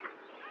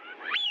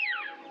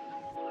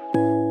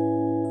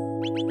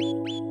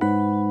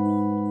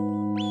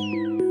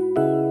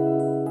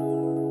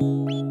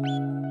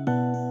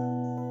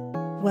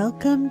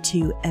Welcome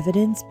to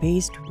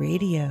Evidence-Based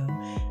Radio.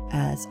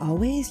 As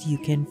always, you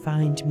can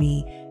find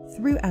me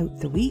throughout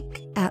the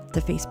week at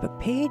the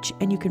Facebook page,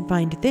 and you can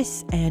find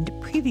this and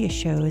previous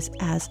shows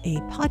as a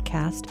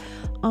podcast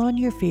on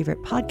your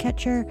favorite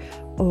podcatcher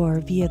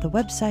or via the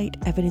website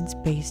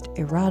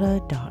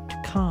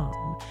evidencebasederrata.com.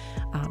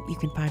 You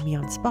can find me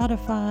on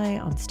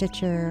Spotify, on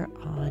Stitcher,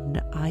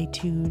 on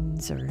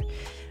iTunes, or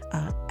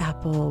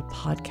Apple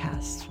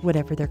Podcasts,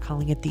 whatever they're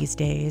calling it these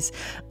days.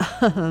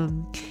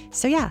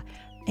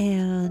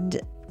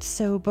 And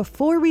so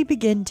before we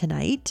begin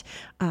tonight,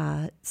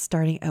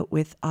 starting out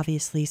with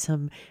obviously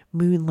some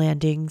moon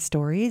landing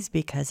stories,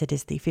 because it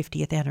is the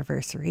 50th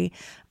anniversary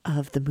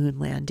of the moon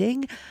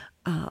landing.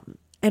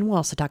 And we'll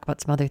also talk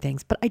about some other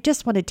things, but I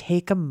just want to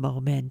take a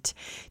moment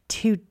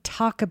to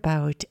talk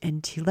about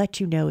and to let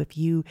you know, if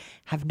you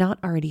have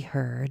not already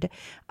heard,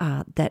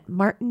 that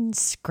Martin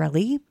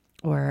Shkreli,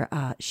 or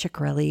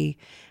Shkreli,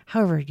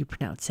 however you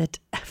pronounce it,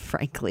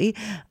 frankly,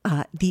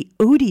 the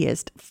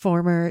odious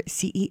former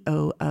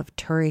CEO of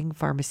Turing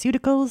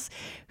Pharmaceuticals,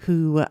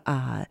 who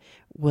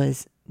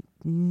was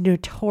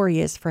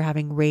notorious for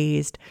having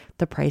raised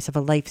the price of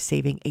a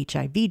life-saving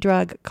HIV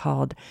drug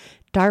called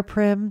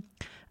Darprim,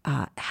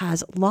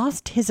 has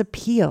lost his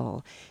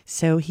appeal.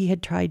 So he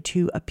had tried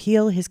to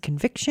appeal his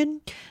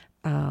conviction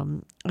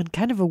on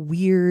kind of a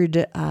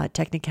weird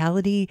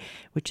technicality,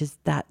 which is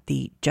that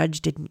the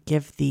judge didn't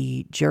give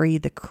the jury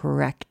the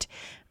correct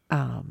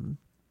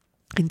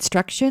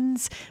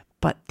instructions,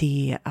 but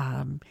the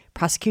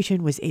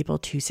prosecution was able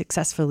to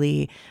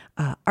successfully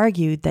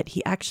argue that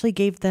he actually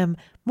gave them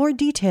more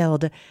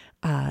detailed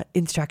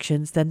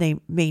instructions than they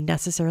may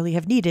necessarily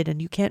have needed,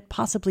 and you can't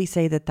possibly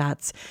say that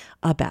that's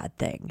a bad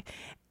thing.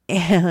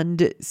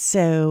 And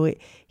so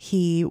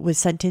he was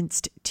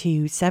sentenced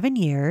to 7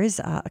 years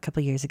a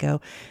couple of years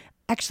ago,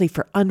 actually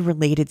for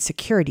unrelated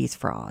securities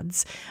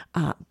frauds.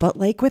 But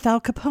like with Al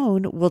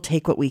Capone, we'll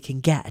take what we can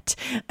get.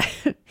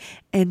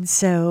 And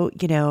so,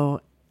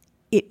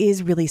 it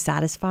is really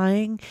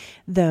satisfying,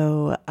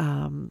 though,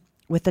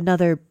 with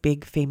another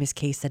big famous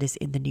case that is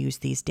in the news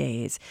these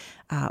days.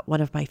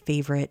 One of my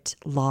favorite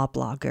law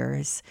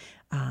bloggers,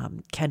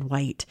 Ken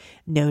White,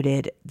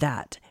 noted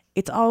that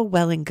it's all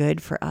well and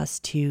good for us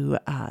to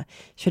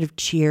sort of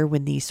cheer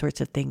when these sorts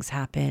of things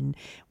happen,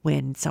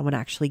 when someone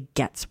actually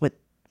gets what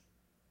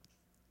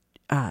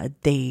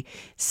they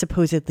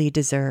supposedly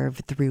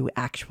deserve through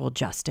actual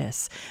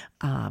justice.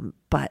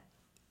 But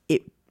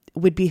it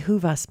would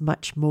behoove us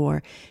much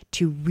more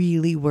to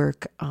really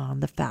work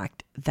on the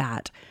fact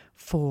that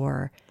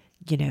for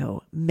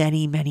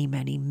many, many,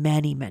 many,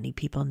 many, many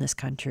people in this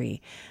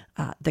country,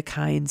 the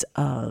kinds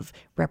of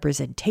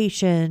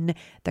representation,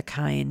 the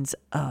kinds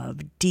of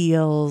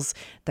deals,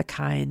 the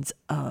kinds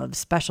of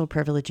special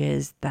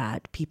privileges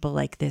that people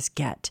like this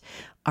get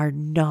are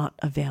not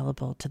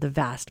available to the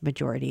vast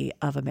majority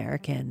of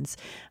Americans.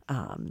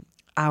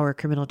 Our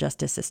criminal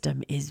justice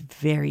system is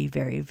very,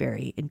 very,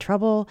 very in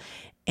trouble.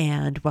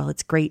 And while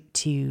it's great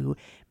to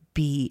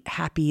be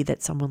happy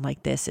that someone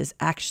like this is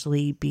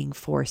actually being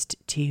forced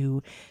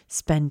to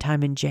spend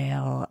time in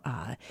jail,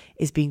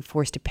 is being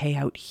forced to pay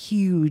out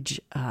huge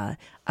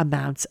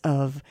amounts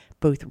of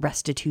both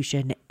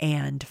restitution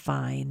and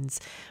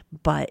fines.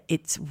 But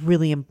it's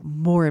really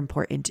more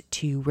important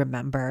to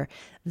remember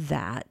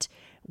that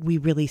we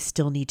really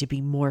still need to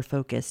be more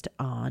focused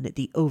on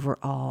the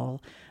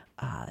overall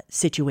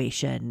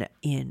situation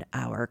in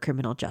our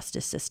criminal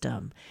justice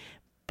system.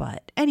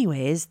 But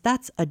anyways,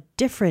 that's a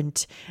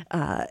different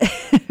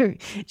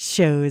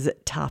show's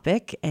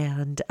topic.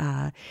 And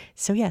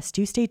so yes,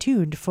 do stay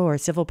tuned for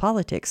Civil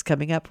Politics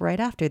coming up right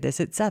after this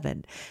at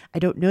 7. I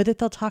don't know that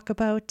they'll talk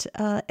about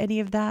any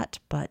of that,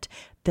 but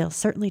they'll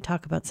certainly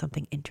talk about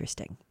something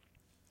interesting.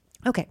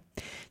 Okay,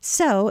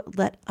 so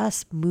let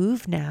us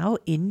move now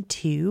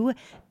into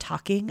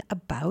talking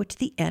about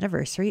the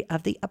anniversary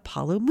of the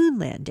Apollo moon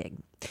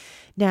landing.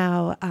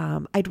 Now,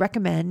 I'd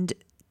recommend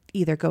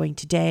either going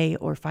today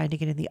or finding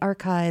it in the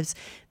archives,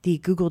 the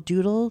Google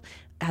Doodle,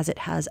 as it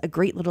has a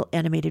great little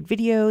animated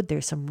video.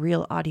 There's some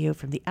real audio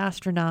from the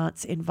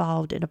astronauts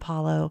involved in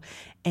Apollo.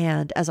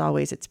 And as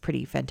always, it's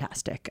pretty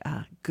fantastic.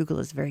 Google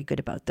is very good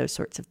about those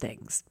sorts of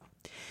things.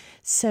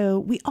 So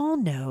we all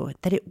know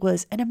that it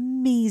was an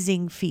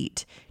amazing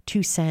feat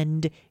to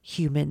send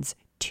humans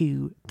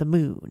to the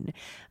moon.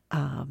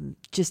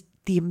 Just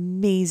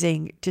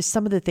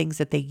some of the things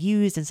that they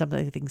used and some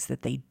of the things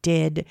that they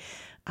did,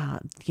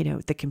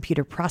 the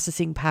computer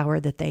processing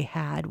power that they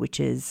had, which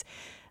is,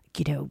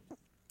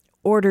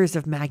 orders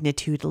of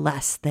magnitude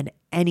less than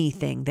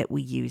anything that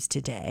we use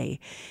today.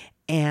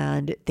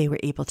 And they were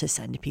able to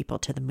send people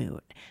to the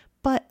moon.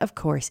 But of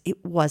course,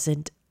 it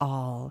wasn't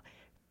all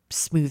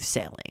smooth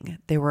sailing.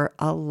 There were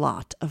a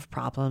lot of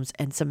problems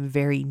and some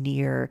very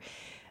near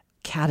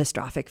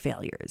catastrophic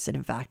failures. And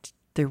in fact,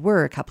 there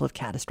were a couple of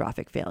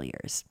catastrophic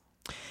failures.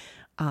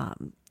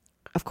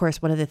 Of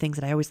course, one of the things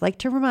that I always like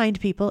to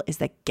remind people is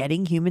that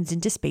getting humans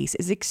into space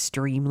is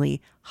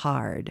extremely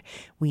hard.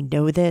 We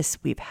know this.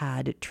 We've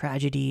had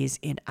tragedies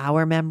in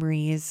our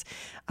memories.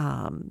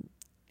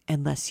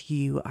 Unless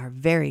you are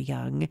very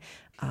young,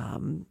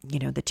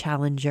 the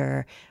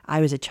Challenger.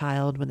 I was a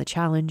child when the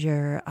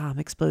Challenger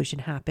explosion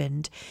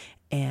happened,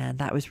 and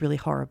that was really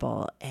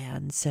horrible.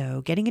 And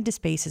so getting into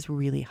space is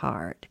really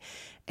hard.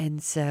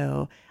 And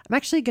so I'm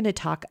actually going to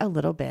talk a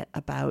little bit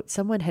about,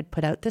 someone had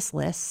put out this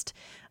list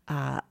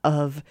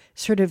of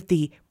sort of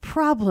the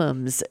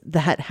problems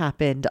that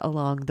happened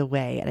along the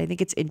way. And I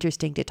think it's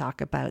interesting to talk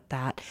about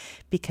that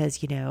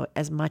because,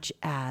 as much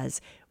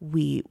as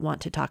we want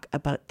to talk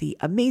about the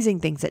amazing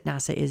things that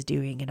NASA is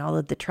doing and all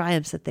of the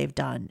triumphs that they've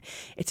done,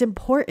 it's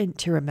important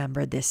to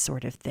remember this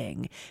sort of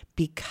thing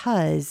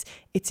because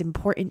it's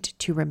important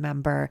to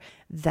remember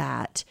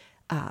that,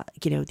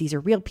 these are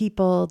real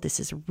people, this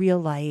is real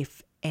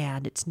life,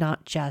 and it's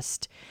not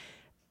just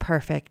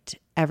perfect,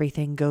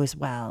 everything goes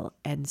well.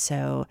 And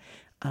so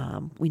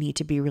we need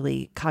to be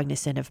really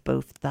cognizant of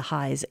both the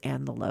highs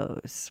and the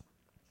lows.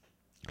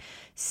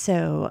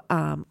 So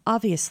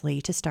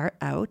obviously, to start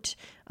out,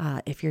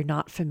 if you're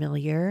not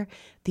familiar,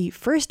 the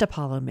first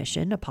Apollo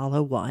mission,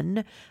 Apollo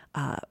 1,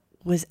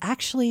 was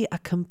actually a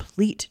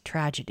complete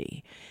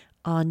tragedy.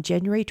 On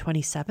January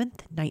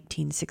 27th,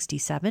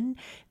 1967,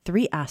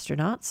 3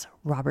 astronauts,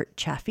 Robert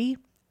Chaffee,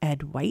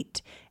 Ed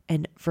White,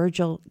 and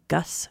Virgil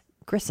Gus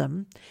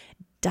Grissom,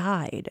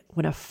 died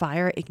when a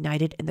fire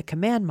ignited in the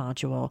command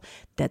module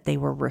that they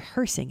were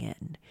rehearsing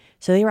in.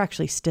 So they were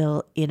actually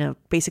still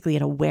basically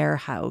in a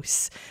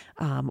warehouse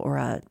or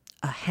a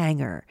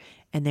hangar,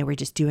 and they were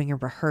just doing a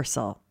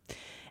rehearsal.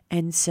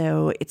 And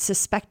so it's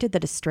suspected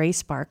that a stray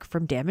spark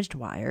from damaged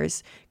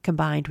wires,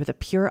 combined with a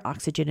pure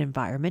oxygen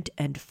environment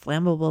and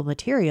flammable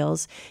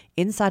materials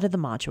inside of the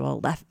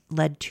module,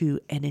 led to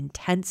an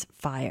intense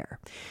fire.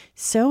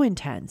 So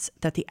intense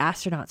that the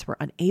astronauts were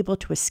unable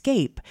to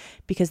escape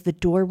because the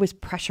door was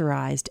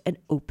pressurized and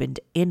opened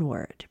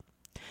inward.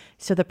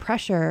 So the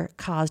pressure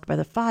caused by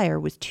the fire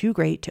was too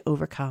great to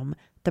overcome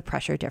the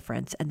pressure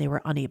difference, and they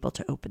were unable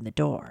to open the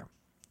door.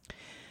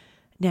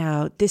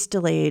 Now, this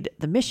delayed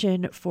the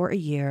mission for a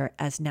year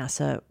as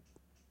NASA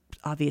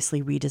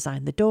obviously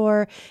redesigned the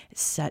door,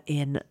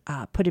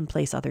 put in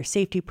place other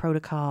safety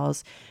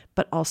protocols,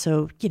 but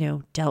also,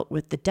 dealt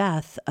with the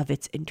death of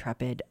its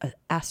intrepid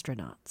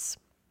astronauts.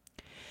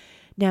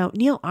 Now,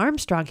 Neil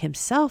Armstrong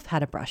himself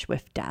had a brush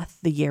with death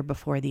the year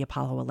before the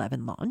Apollo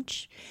 11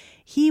 launch.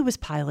 He was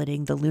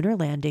piloting the Lunar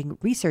Landing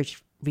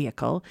Research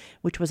Vehicle,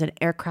 which was an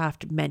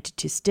aircraft meant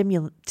to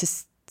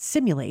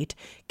simulate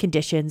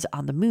conditions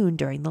on the moon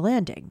during the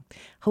landing.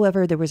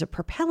 However, there was a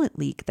propellant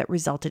leak that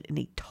resulted in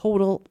a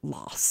total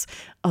loss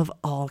of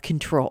all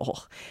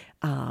control.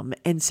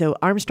 And so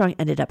Armstrong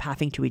ended up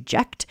having to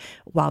eject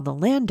while the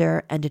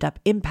lander ended up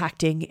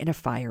impacting in a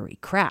fiery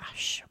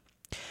crash.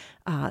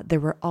 There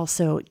were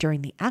also,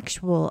 during the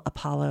actual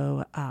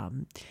Apollo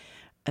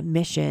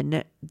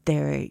mission,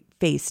 they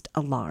faced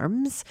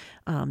alarms.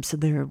 So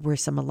there were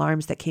some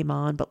alarms that came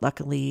on, but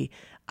luckily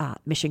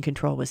Mission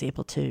Control was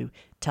able to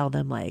tell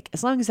them,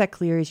 as long as that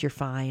clears, you're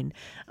fine.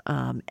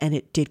 And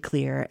it did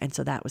clear. And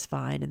so that was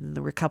fine. And then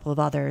there were a couple of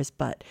others,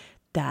 but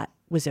that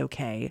was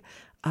okay.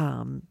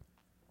 And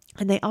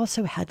they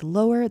also had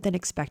lower than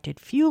expected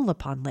fuel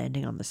upon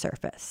landing on the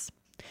surface.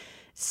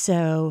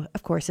 So,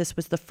 of course, this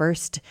was the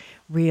first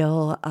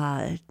real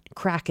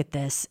crack at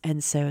this.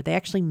 And so they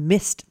actually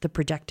missed the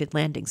projected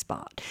landing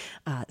spot.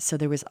 So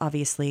there was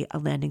obviously a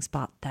landing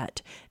spot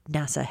that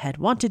NASA had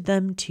wanted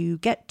them to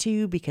get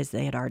to because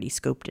they had already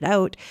scoped it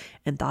out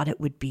and thought it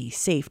would be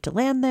safe to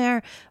land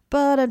there.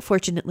 But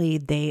unfortunately,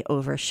 they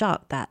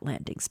overshot that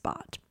landing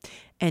spot.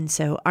 And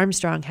so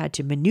Armstrong had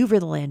to maneuver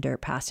the lander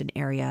past an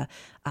area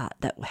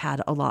that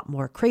had a lot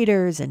more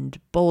craters and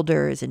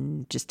boulders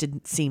and just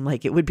didn't seem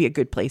like it would be a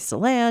good place to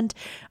land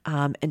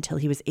until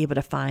he was able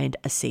to find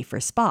a safer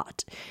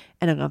spot.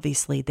 And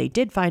obviously they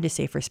did find a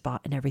safer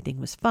spot and everything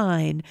was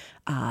fine.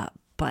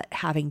 But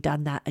having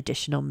done that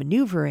additional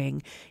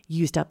maneuvering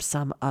used up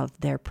some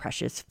of their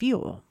precious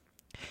fuel.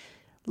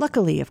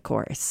 Luckily, of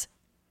course,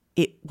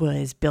 it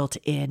was built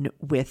in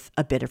with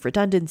a bit of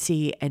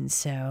redundancy. And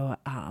so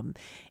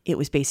it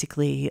was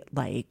basically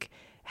like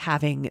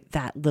having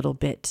that little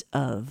bit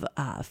of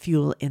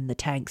fuel in the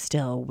tank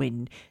still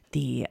when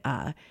the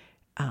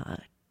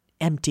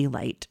empty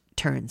light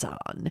turns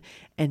on.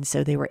 And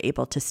so they were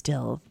able to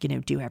still,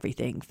 do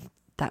everything.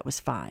 That was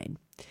fine.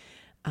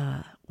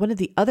 One of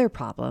the other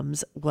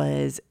problems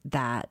was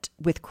that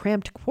with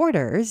cramped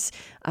quarters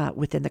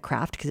within the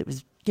craft, because it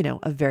was,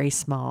 a very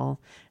small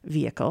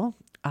vehicle,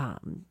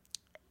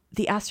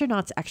 the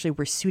astronauts actually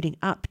were suiting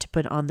up to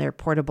put on their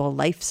portable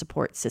life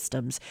support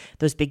systems,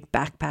 those big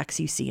backpacks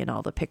you see in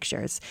all the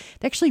pictures.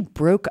 They actually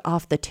broke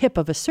off the tip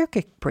of a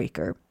circuit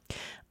breaker,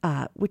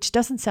 which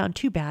doesn't sound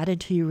too bad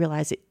until you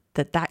realize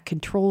that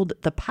controlled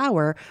the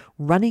power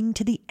running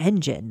to the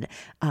engine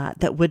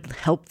that would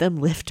help them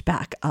lift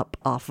back up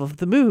off of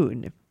the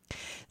moon.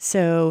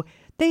 So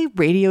they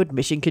radioed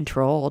Mission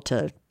Control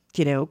to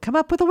come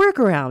up with a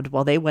workaround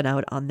while they went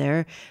out on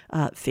their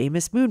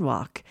famous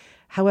moonwalk.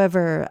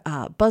 However,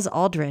 Buzz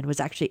Aldrin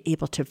was actually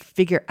able to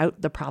figure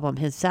out the problem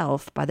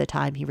himself by the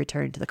time he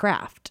returned to the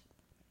craft.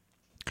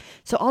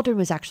 So Aldrin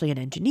was actually an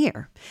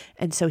engineer.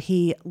 And so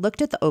he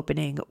looked at the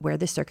opening where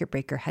the circuit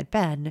breaker had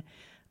been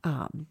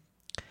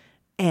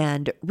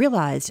and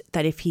realized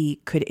that if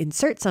he could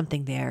insert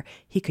something there,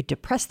 he could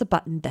depress the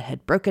button that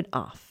had broken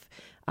off.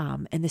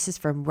 And this is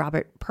from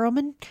Robert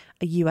Pearlman,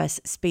 a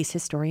U.S. space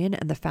historian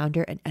and the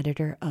founder and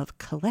editor of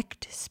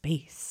Collect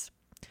Space.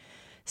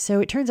 So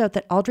it turns out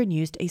that Aldrin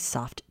used a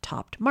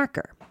soft-topped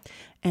marker,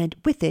 and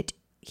with it,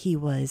 he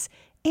was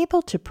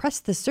able to press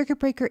the circuit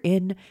breaker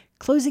in,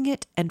 closing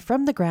it, and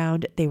from the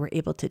ground, they were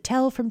able to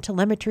tell from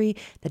telemetry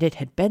that it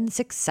had been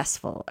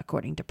successful,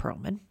 according to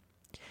Pearlman.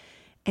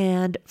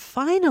 And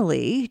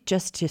finally,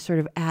 just to sort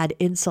of add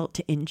insult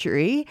to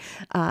injury,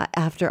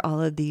 after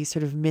all of these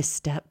sort of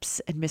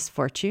missteps and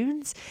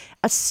misfortunes,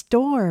 a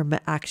storm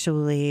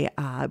actually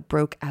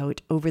broke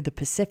out over the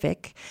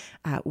Pacific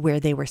where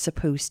they were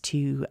supposed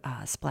to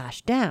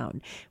splash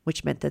down,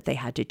 which meant that they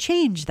had to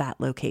change that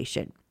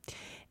location.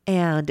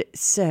 And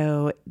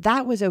so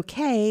that was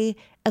okay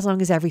as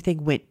long as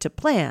everything went to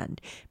plan,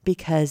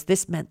 because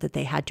this meant that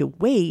they had to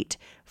wait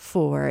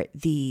for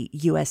the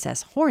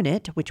USS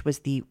Hornet, which was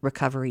the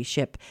recovery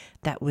ship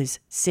that was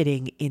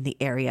sitting in the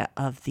area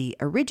of the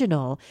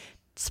original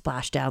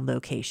splashdown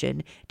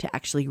location, to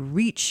actually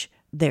reach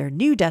their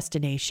new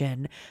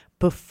destination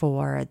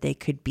before they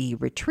could be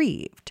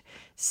retrieved.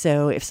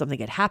 So if something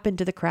had happened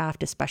to the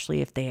craft,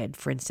 especially if they had,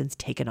 for instance,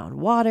 taken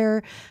on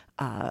water,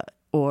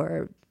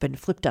 or been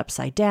flipped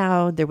upside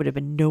down, there would have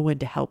been no one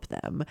to help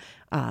them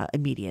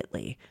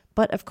immediately.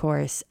 But of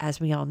course, as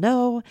we all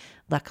know,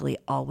 luckily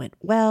all went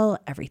well.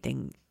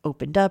 Everything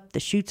opened up. The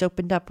chutes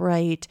opened up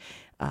right.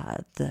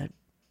 The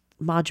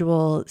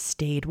module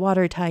stayed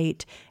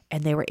watertight,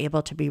 and they were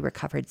able to be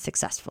recovered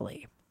successful.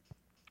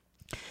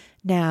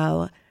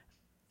 Now,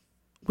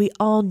 we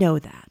all know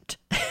that.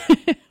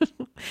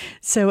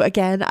 So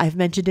again, I've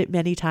mentioned it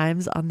many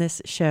times on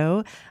this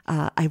show.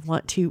 I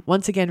want to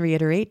once again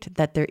reiterate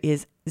that there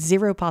is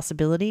zero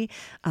possibility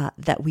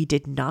that we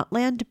did not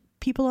land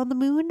people on the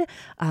moon.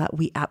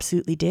 We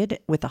absolutely did,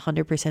 with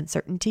 100%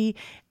 certainty.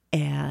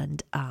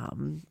 And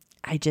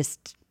I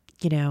just,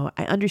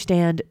 I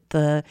understand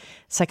the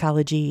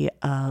psychology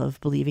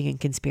of believing in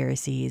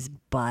conspiracies,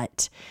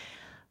 but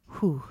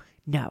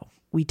no,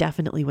 we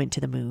definitely went to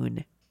the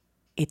moon.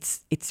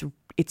 It's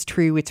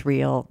true. It's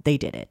real. They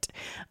did it.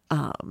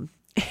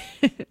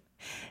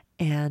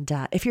 And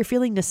if you're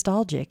feeling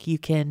nostalgic, you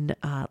can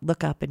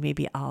look up, and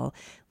maybe I'll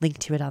link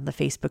to it on the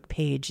Facebook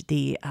page,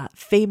 the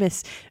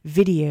famous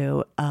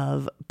video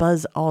of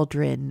Buzz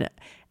Aldrin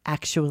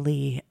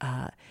actually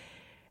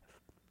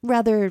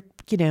rather,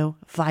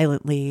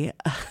 violently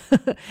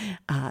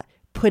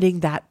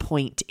putting that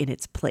point in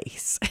its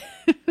place.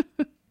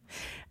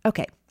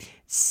 Okay,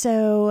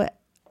 so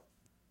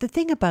the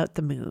thing about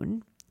the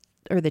moon,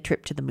 or the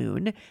trip to the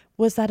moon,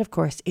 was that, of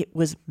course, it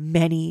was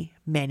many,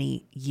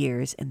 many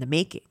years in the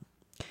making.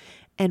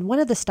 And one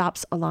of the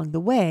stops along the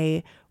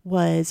way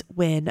was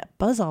when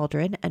Buzz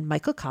Aldrin and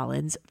Michael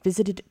Collins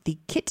visited the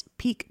Kitt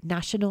Peak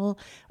National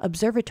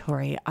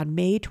Observatory on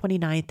May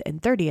 29th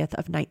and 30th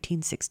of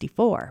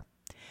 1964.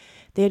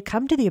 They had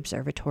come to the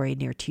observatory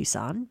near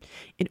Tucson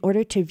in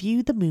order to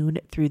view the moon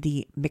through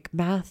the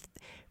McMath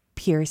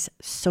Pierce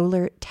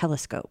Solar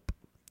Telescope.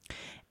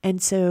 And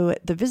so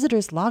the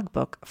visitor's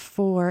logbook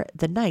for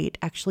the night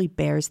actually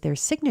bears their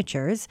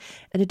signatures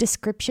and a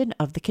description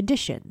of the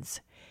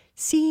conditions.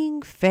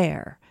 Seeing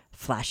fair,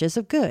 flashes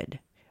of good,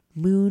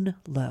 moon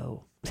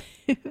low.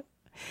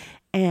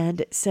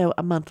 And so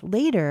a month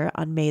later,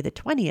 on May the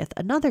 20th,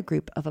 another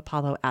group of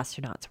Apollo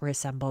astronauts were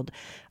assembled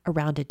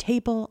around a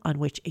table on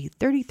which a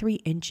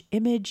 33-inch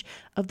image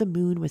of the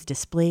moon was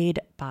displayed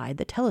by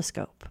the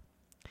telescope.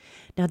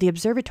 Now, the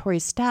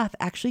observatory's staff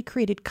actually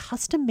created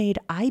custom-made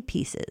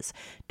eyepieces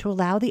to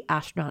allow the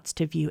astronauts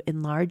to view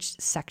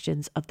enlarged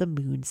sections of the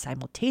moon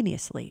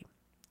simultaneously.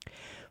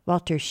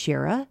 Walter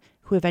Schirra,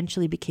 who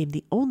eventually became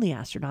the only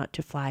astronaut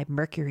to fly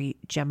Mercury,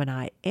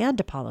 Gemini, and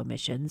Apollo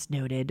missions,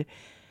 noted,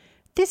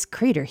 "This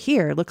crater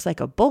here looks like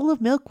a bowl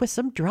of milk with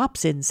some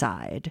drops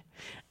inside."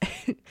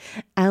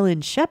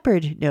 Alan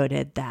Shepard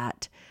noted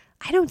that,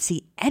 "I don't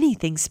see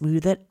anything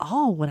smooth at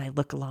all when I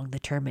look along the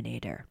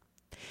terminator."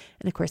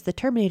 And of course, the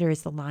terminator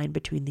is the line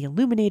between the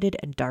illuminated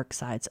and dark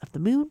sides of the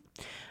moon.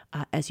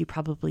 As you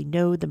probably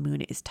know, the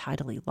moon is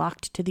tidally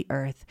locked to the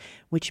Earth,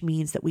 which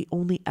means that we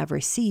only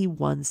ever see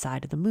one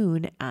side of the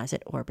moon as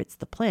it orbits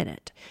the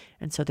planet.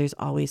 And so there's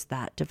always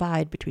that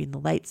divide between the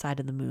light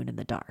side of the moon and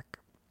the dark.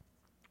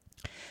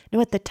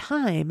 Now, at the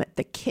time,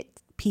 the Kitt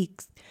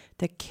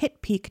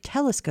Peak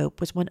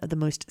telescope was one of the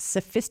most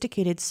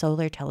sophisticated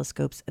solar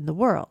telescopes in the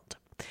world.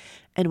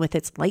 And with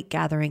its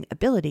light-gathering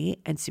ability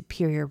and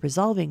superior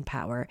resolving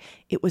power,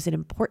 it was an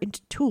important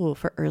tool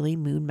for early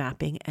moon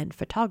mapping and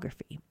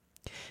photography.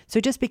 So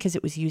just because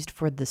it was used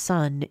for the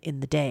sun in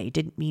the day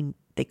didn't mean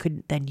they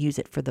couldn't then use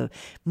it for the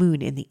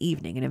moon in the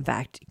evening. And in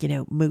fact,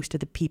 most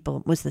of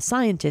the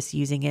scientists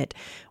using it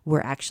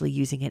were actually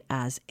using it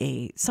as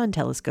a sun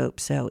telescope.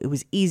 So it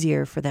was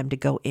easier for them to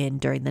go in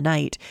during the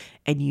night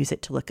and use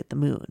it to look at the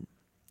moon.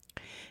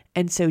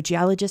 And so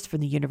geologists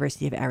from the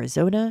University of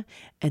Arizona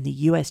and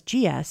the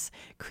USGS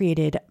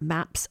created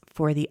maps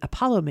for the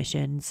Apollo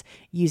missions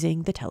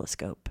using the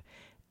telescope.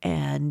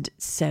 And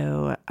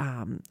so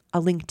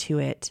I'll link to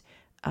it,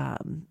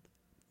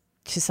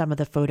 to some of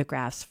the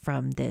photographs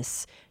from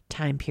this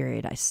time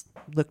period. I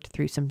looked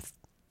through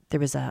there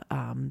was a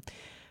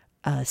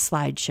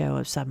slideshow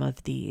of some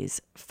of these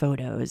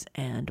photos,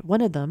 and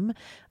one of them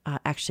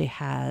actually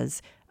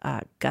has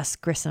Gus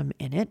Grissom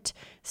in it,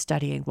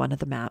 studying one of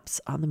the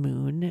maps on the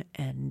moon.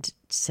 And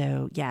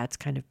so, yeah, it's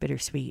kind of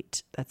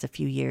bittersweet. That's a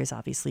few years,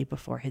 obviously,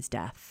 before his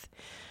death.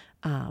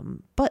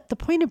 But the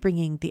point of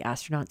bringing the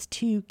astronauts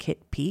to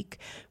Kitt Peak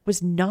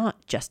was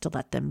not just to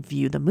let them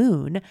view the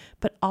moon,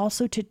 but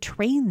also to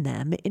train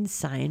them in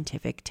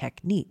scientific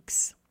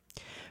techniques.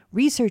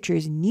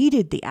 Researchers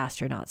needed the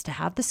astronauts to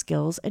have the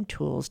skills and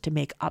tools to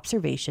make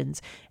observations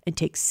and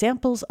take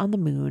samples on the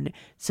moon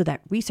so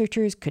that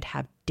researchers could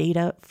have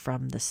data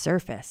from the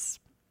surface.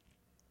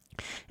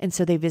 And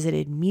so they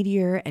visited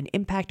meteor and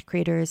impact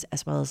craters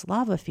as well as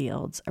lava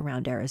fields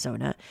around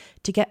Arizona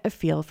to get a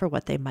feel for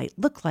what they might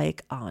look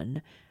like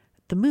on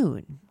the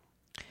moon.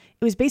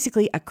 It was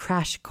basically a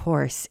crash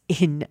course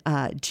in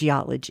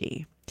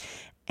geology.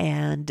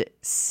 And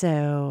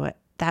so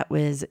that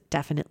was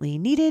definitely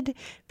needed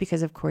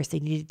because, of course, they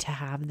needed to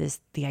have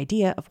the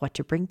idea of what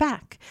to bring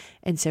back.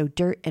 And so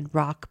dirt and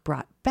rock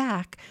brought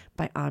back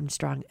by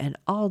Armstrong and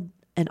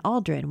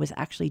Aldrin was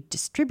actually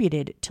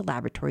distributed to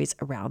laboratories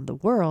around the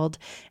world,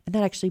 and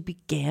that actually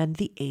began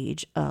the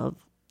age of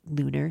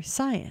lunar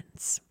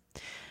science.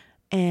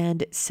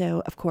 And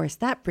so, of course,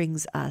 that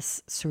brings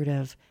us sort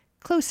of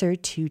closer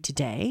to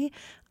today.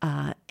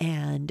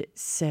 And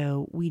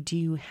so we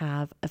do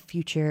have a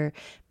future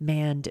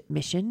manned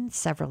mission,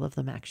 several of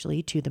them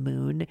actually, to the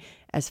moon,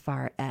 as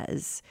far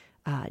as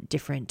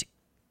different,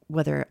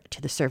 whether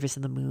to the surface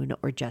of the moon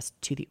or just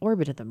to the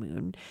orbit of the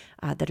moon,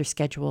 that are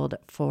scheduled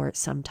for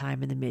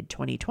sometime in the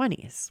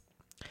mid-2020s.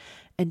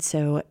 And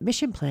so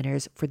mission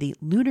planners for the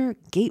Lunar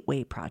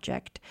Gateway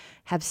project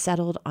have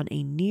settled on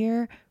a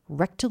near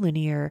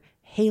rectilinear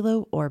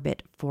halo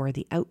orbit for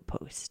the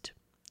outpost.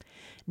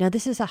 Now,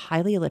 this is a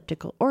highly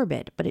elliptical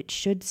orbit, but it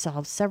should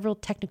solve several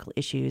technical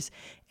issues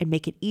and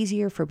make it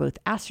easier for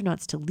both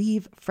astronauts to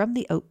leave from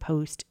the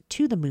outpost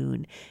to the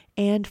moon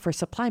and for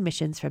supply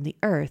missions from the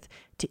Earth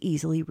to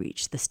easily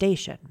reach the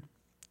station.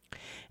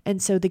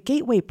 And so the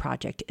Gateway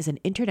project is an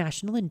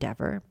international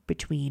endeavor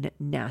between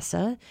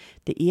NASA,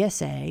 the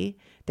ESA,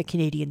 the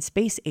Canadian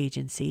Space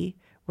Agency,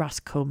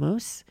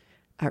 Roscosmos,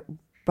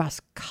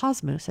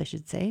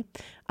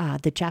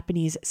 the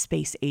Japanese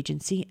Space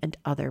Agency, and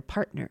other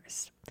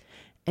partners.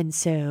 And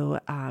so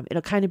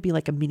it'll kind of be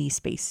like a mini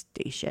space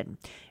station.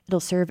 It'll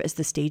serve as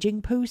the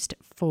staging post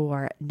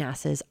for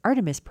NASA's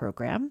Artemis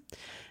program.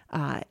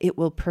 It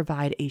will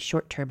provide a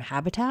short-term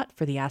habitat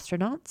for the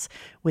astronauts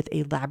with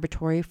a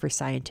laboratory for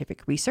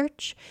scientific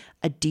research,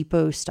 a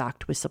depot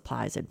stocked with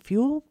supplies and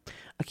fuel,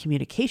 a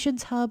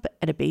communications hub,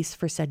 and a base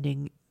for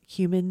sending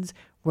humans,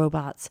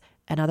 robots,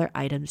 and other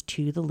items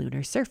to the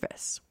lunar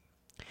surface.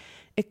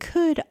 It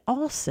could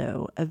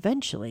also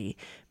eventually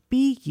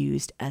be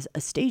used as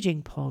a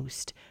staging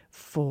post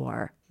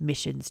for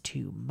missions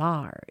to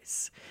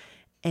Mars.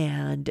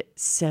 And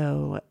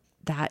so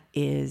that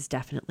is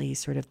definitely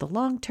sort of the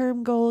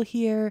long-term goal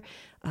here.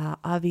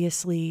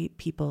 Obviously,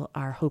 people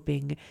are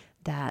hoping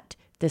that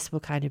this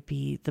will kind of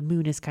be, the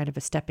moon is kind of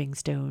a stepping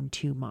stone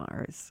to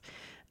Mars.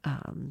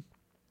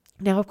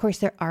 Now, of course,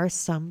 there are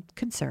some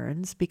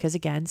concerns because,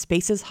 again,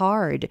 space is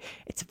hard.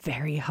 It's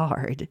very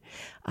hard.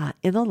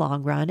 In the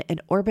long run,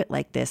 an orbit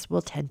like this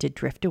will tend to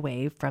drift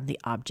away from the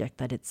object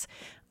that it's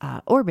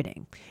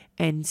orbiting.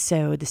 And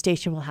so the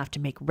station will have to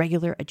make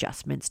regular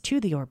adjustments to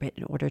the orbit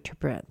in order to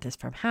prevent this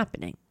from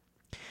happening.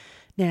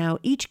 Now,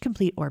 each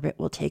complete orbit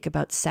will take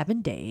about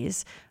 7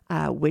 days,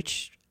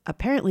 which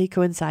apparently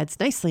coincides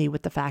nicely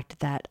with the fact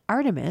that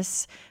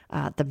Artemis,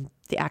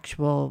 the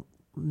actual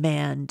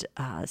manned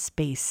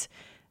space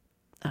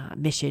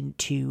mission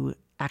to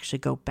actually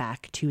go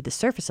back to the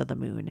surface of the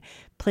moon,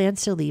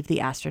 plans to leave the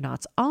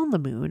astronauts on the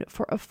moon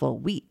for a full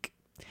week.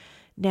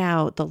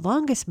 Now, the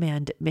longest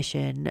manned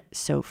mission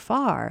so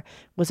far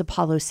was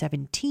Apollo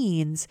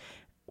 17's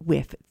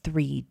with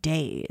 3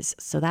 days.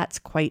 So that's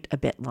quite a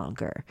bit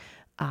longer.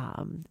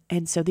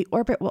 And so the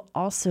orbit will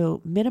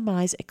also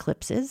minimize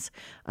eclipses,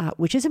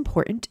 which is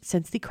important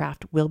since the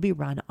craft will be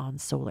run on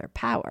solar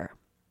power.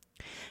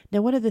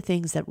 Now, one of the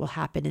things that will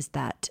happen is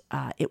that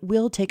it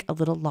will take a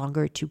little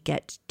longer to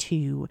get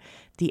to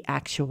the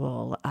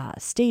actual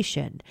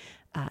station.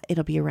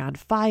 It'll be around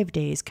 5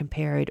 days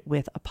compared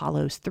with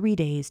Apollo's 3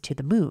 days to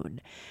the moon,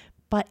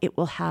 but it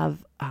will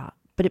have,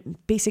 but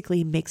it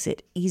basically makes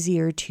it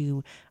easier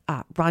to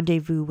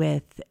rendezvous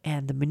with,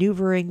 and the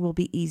maneuvering will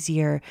be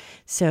easier.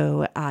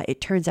 So it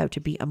turns out to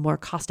be a more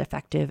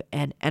cost-effective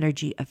and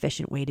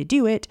energy-efficient way to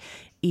do it,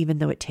 even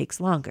though it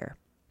takes longer.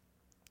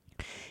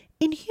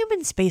 In human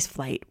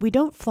spaceflight, we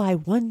don't fly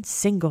one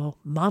single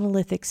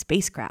monolithic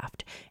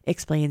spacecraft,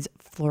 explains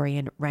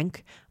Florian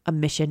Renk, a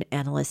mission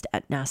analyst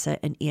at NASA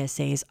and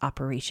ESA's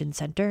Operations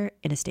Center,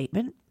 in a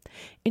statement.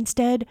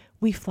 Instead,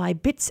 we fly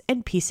bits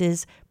and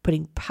pieces,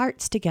 putting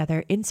parts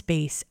together in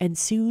space and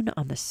soon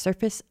on the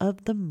surface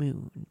of the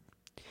moon.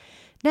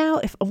 Now,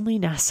 if only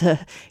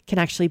NASA can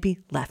actually be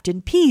left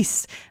in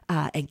peace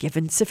and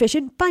given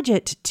sufficient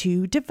budget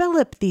to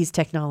develop these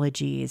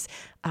technologies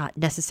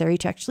necessary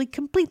to actually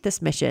complete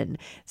this mission.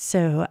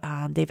 So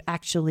they've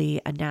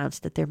actually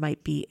announced that there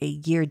might be a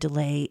year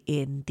delay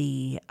in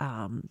the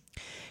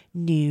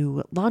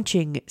new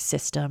launching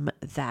system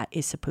that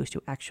is supposed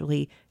to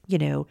actually,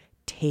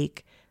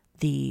 take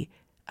the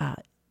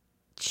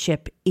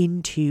ship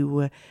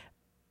into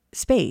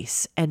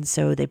space. And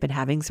so they've been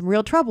having some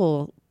real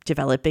trouble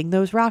developing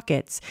those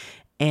rockets.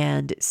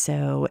 And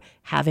so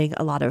having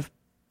a lot of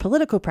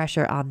political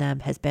pressure on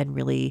them has been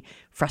really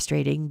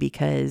frustrating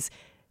because,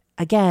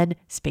 again,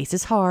 space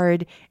is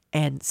hard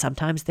and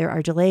sometimes there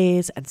are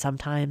delays and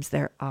sometimes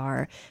there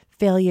are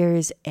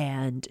failures.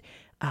 And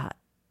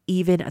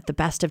even at the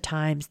best of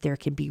times, there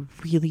can be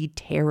really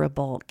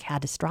terrible,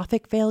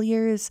 catastrophic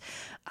failures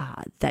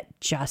that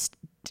just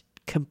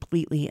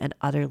completely and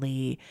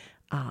utterly,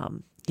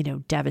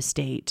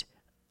 devastate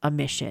a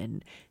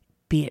mission,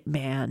 be it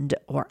manned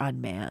or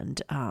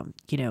unmanned.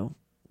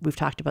 We've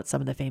talked about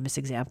some of the famous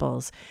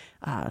examples,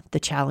 the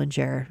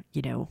Challenger,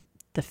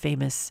 the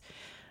famous,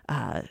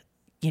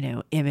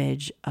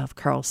 image of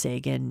Carl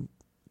Sagan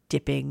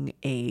dipping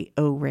a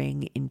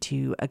O-ring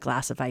into a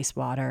glass of ice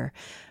water.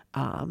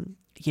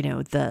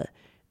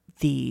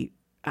 The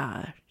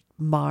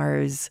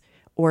Mars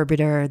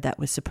orbiter that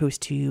was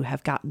supposed to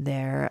have gotten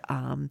there,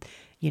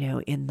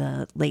 in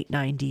the late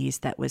 90s,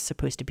 that was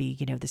supposed to be,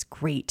 this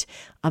great,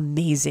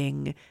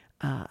 amazing,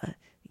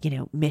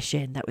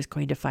 mission that was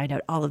going to find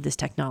out all of this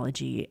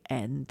technology.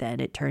 And then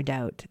it turned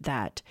out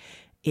that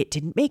it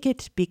didn't make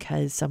it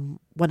because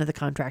one of the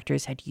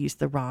contractors had used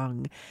the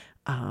wrong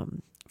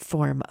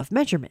form of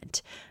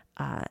measurement.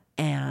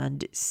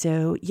 And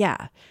so,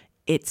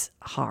 it's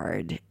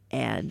hard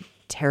and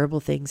terrible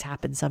things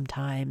happen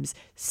sometimes.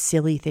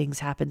 Silly things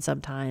happen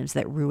sometimes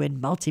that ruin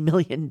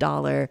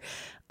multi-million-dollar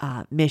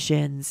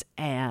missions,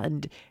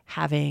 and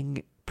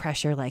having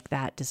pressure like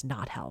that does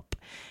not help.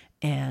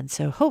 And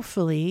so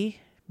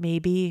hopefully,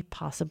 maybe,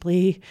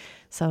 possibly,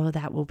 some of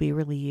that will be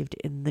relieved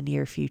in the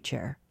near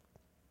future.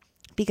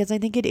 Because I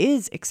think it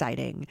is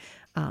exciting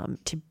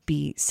to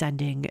be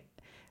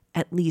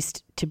at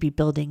least to be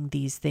building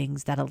these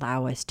things that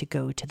allow us to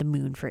go to the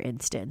moon, for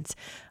instance.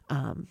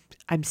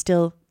 I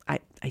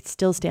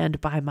still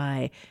stand by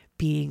my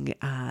being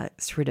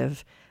sort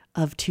of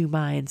two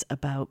minds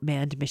about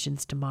manned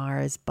missions to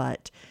Mars,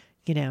 but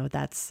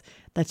that's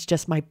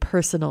just my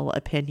personal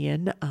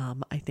opinion.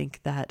 I think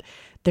that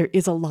there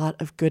is a lot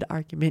of good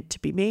argument to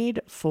be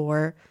made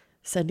for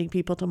sending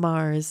people to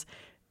Mars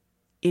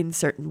in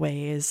certain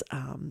ways.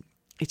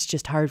 It's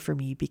just hard for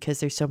me because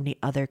there's so many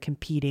other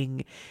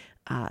competing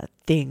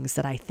things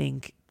that I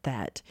think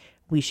that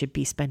we should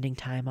be spending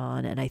time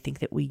on. And I think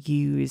that we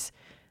use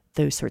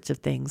those sorts of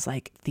things,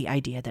 like the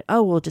idea that,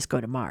 we'll just go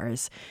to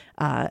Mars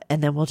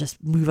and then we'll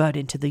just move out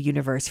into the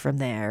universe from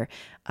there,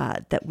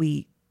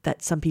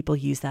 that some people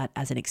use that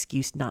as an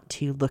excuse not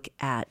to look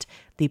at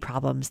the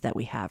problems that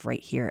we have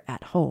right here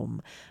at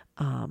home.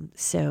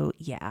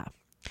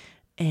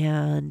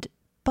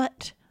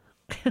 But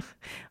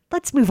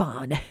let's move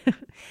on.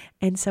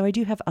 And so I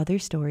do have other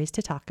stories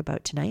to talk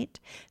about tonight.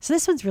 So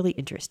this one's really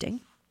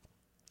interesting,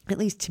 at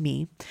least to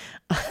me.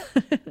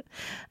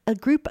 A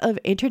group of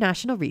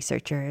international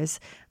researchers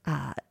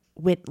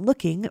went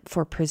looking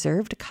for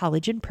preserved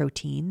collagen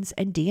proteins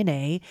and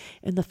DNA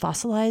in the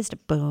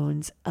fossilized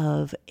bones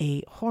of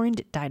a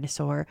horned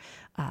dinosaur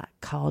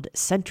called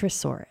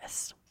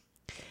Centrosaurus.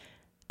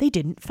 They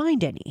didn't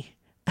find any.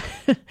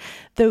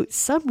 Though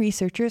some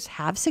researchers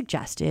have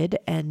suggested,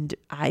 and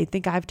I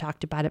think I've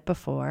talked about it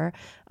before,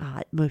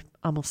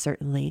 almost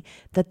certainly,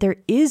 that there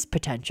is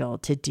potential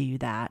to do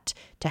that,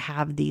 to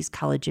have these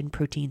collagen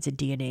proteins and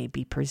DNA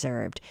be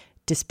preserved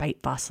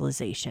despite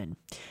fossilization.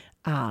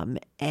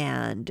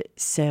 And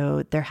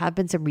so there have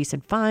been some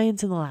recent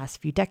finds in the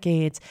last few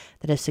decades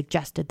that have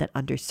suggested that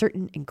under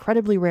certain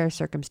incredibly rare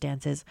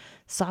circumstances,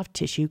 soft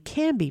tissue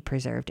can be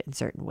preserved in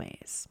certain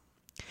ways.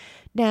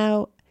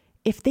 Now,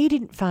 if they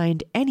didn't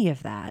find any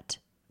of that,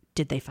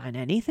 did they find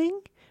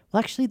anything? Well,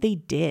 actually, they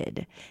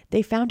did.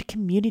 They found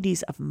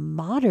communities of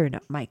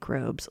modern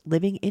microbes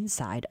living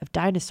inside of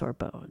dinosaur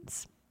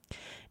bones.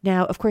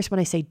 Now, of course, when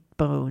I say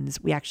bones,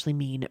 we actually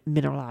mean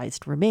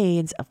mineralized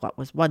remains of what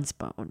was once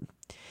bone.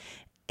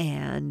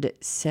 And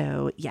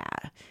so,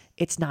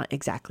 it's not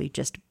exactly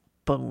just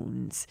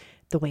bones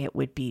the way it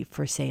would be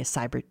for, say, a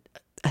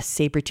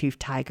saber-toothed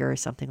tiger or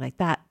something like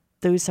that.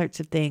 those sorts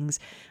of things,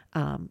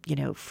 from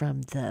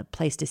the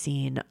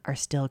Pleistocene are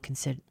still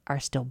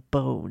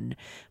bone.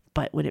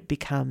 But when it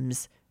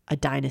becomes a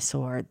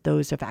dinosaur,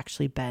 those have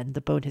actually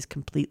the bone has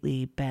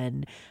completely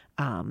been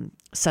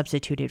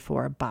substituted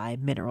for by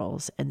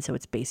minerals. And so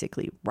it's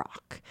basically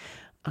rock.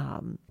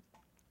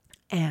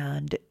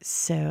 And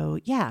so,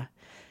 yeah,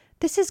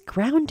 this is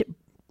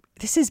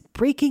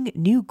breaking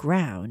new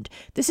ground.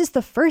 This is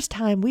the first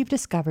time we've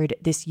discovered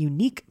this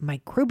unique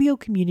microbial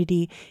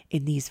community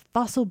in these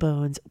fossil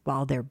bones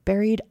while they're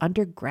buried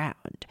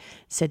underground,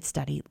 said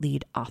study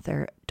lead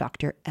author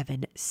Dr.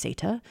 Evan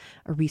Seta,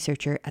 a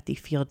researcher at the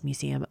Field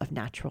Museum of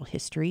Natural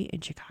History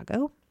in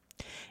Chicago.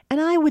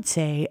 And I would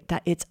say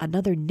that it's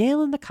another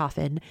nail in the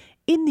coffin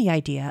in the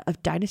idea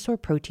of dinosaur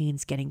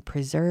proteins getting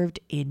preserved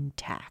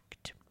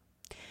intact.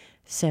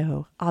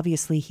 So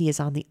obviously he is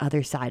on the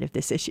other side of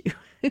this issue.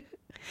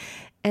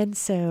 And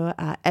so,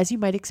 as you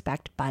might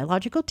expect,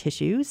 biological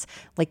tissues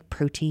like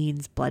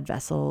proteins, blood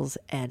vessels,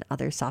 and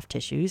other soft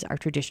tissues are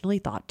traditionally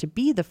thought to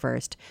be the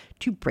first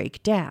to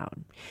break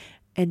down.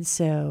 And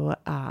so,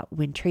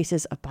 when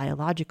traces of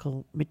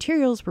biological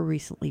materials were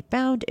recently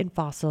found in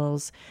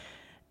fossils,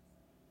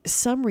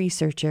 some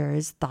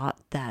researchers thought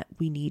that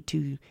we need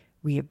to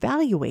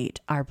reevaluate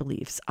our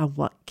beliefs on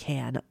what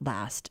can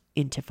last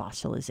into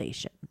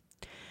fossilization.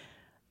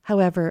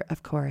 However,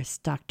 of course,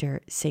 Dr.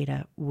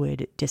 Seta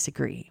would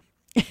disagree.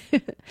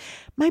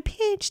 My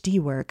PhD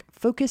work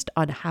focused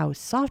on how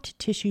soft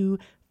tissues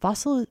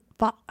fossilize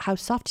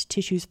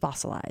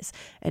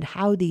and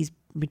how these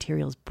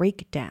materials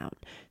break down.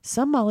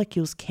 Some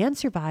molecules can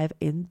survive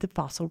in the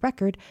fossil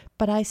record,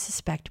 but I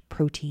suspect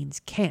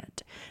proteins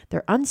can't.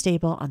 They're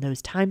unstable on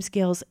those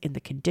timescales in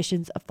the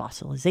conditions of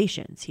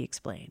fossilizations, he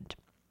explained.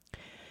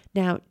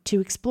 Now, to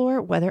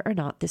explore whether or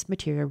not this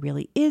material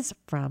really is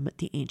from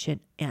the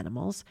ancient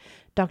animals,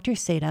 Dr.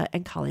 Seta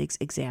and colleagues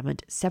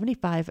examined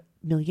 75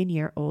 million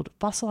year old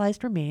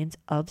fossilized remains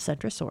of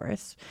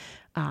Centrosaurus.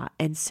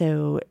 And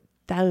so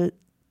that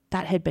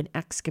had been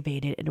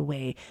excavated in a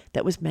way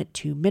that was meant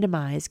to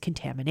minimize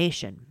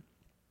contamination.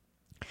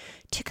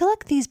 To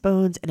collect these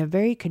bones in a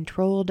very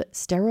controlled,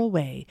 sterile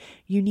way,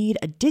 you need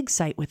a dig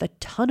site with a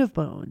ton of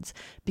bones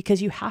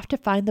because you have to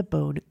find the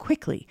bone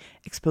quickly,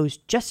 expose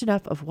just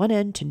enough of one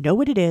end to know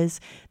what it is,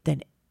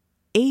 then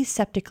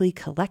aseptically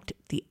collect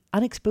the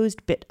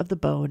unexposed bit of the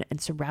bone and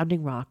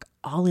surrounding rock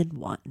all in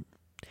one.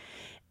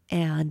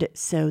 And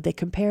so they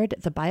compared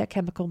the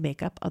biochemical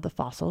makeup of the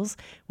fossils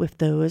with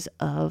those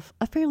of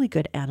a fairly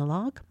good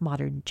analog,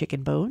 modern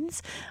chicken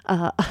bones,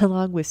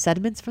 along with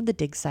sediments from the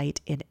dig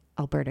site in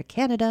Alberta,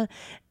 Canada,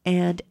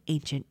 and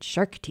ancient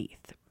shark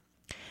teeth.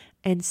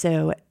 And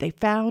so they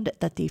found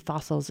that the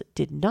fossils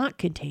did not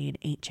contain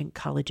ancient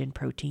collagen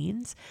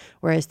proteins,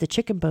 whereas the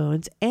chicken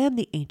bones and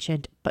the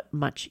ancient but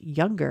much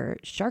younger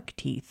shark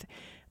teeth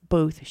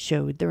both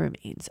showed the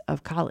remains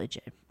of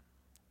collagen.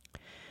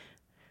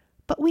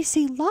 But we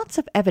see lots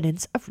of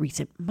evidence of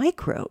recent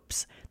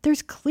microbes.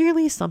 There's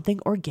clearly something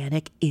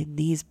organic in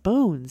these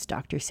bones,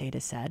 Dr. Seta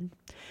said.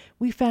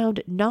 We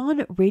found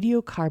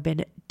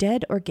non-radiocarbon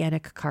dead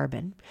organic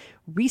carbon,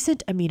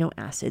 recent amino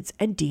acids,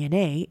 and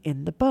DNA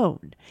in the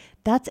bone.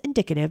 That's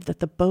indicative that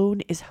the bone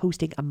is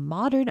hosting a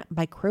modern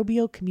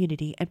microbial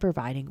community and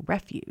providing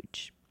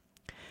refuge.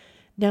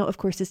 Now, of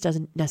course, this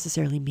doesn't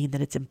necessarily mean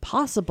that it's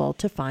impossible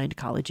to find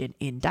collagen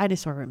in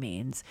dinosaur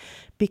remains,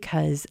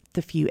 because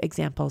the few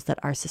examples that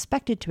are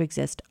suspected to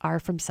exist are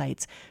from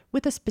sites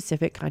with a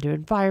specific kind of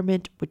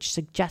environment, which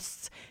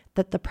suggests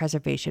that the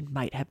preservation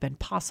might have been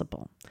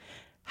possible.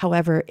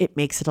 However, it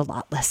makes it a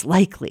lot less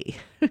likely.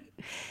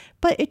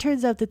 But it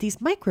turns out that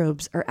these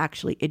microbes are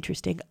actually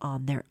interesting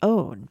on their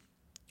own.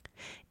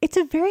 It's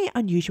a very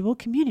unusual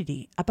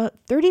community.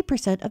 About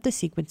 30% of the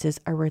sequences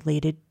are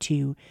related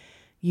to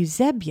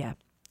Eusebia,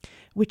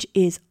 which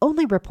is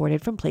only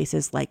reported from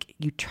places like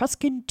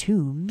Etruscan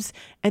tombs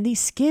and the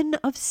skin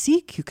of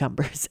sea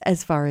cucumbers,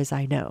 as far as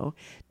I know,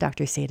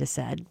 Dr. Seta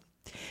said.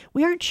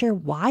 We aren't sure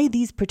why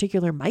these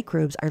particular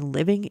microbes are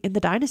living in the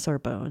dinosaur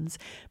bones,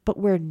 but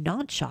we're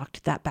not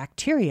shocked that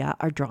bacteria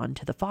are drawn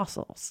to the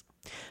fossils.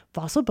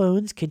 Fossil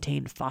bones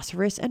contain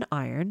phosphorus and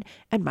iron,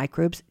 and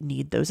microbes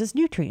need those as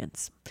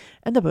nutrients.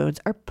 And the bones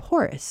are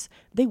porous.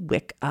 They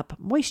wick up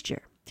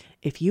moisture.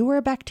 If you were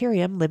a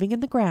bacterium living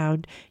in the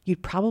ground,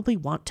 you'd probably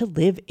want to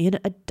live in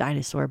a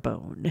dinosaur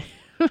bone.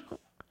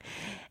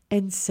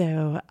 And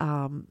so,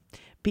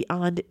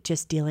 beyond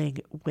just dealing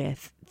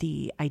with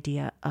the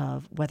idea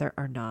of whether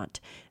or not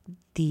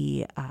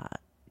the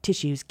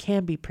tissues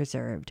can be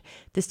preserved,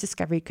 this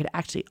discovery could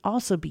actually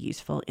also be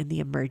useful in the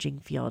emerging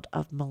field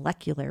of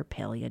molecular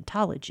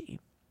paleontology.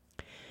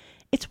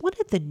 It's one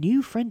of the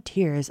new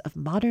frontiers of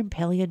modern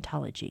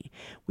paleontology.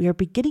 We are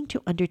beginning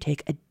to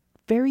undertake a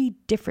very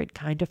different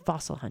kind of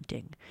fossil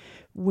hunting.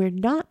 We're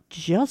not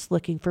just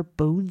looking for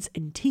bones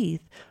and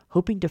teeth,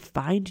 hoping to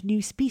find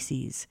new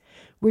species.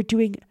 We're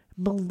doing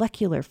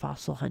molecular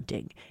fossil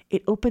hunting.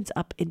 It opens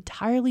up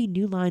entirely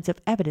new lines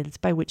of evidence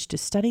by which to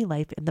study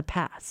life in the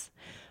past.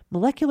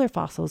 Molecular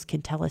fossils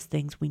can tell us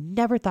things we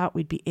never thought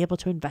we'd be able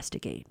to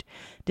investigate.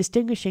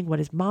 Distinguishing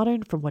what is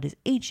modern from what is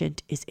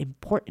ancient is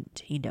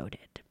important, he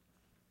noted.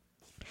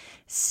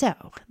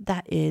 So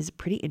that is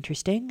pretty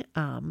interesting.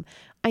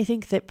 I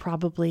think that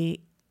probably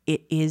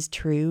it is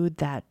true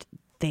that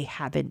they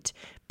haven't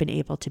been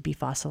able to be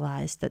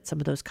fossilized, that some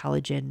of those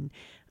collagen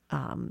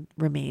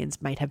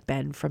remains might have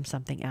been from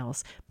something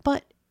else.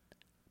 But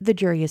the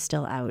jury is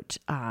still out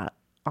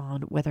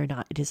on whether or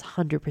not it is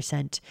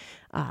 100%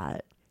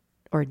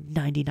 or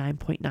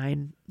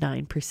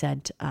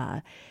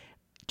 99.99%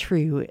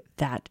 true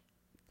that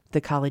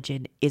the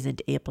collagen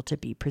isn't able to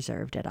be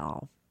preserved at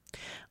all.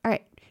 All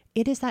right,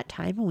 it is that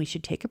time and we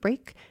should take a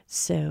break.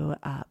 So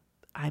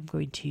I'm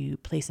going to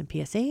play some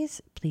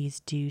PSAs. Please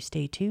do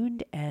stay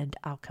tuned and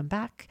I'll come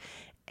back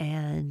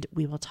and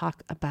we will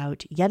talk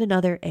about yet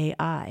another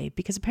AI,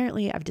 because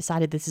apparently I've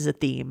decided this is a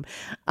theme.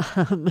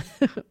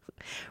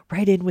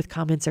 Write in with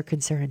comments or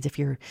concerns if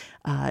you're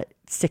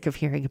sick of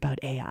hearing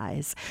about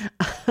AIs.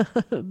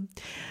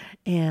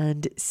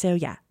 And so,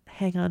 yeah,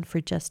 hang on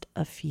for just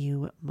a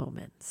few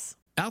moments.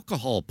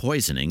 Alcohol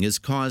poisoning is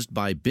caused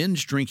by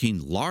binge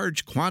drinking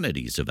large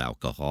quantities of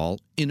alcohol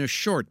in a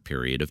short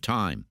period of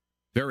time.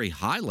 Very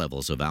high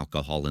levels of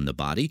alcohol in the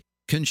body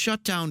can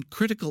shut down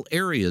critical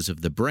areas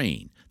of the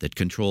brain that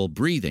control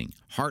breathing,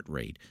 heart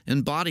rate,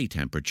 and body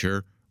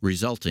temperature,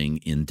 resulting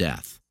in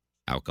death.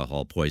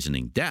 Alcohol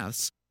poisoning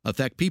deaths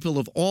affect people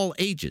of all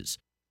ages,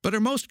 but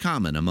are most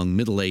common among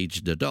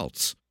middle-aged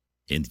adults.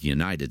 In the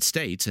United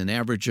States, an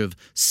average of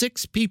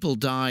 6 people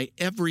die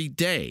every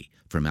day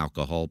from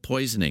alcohol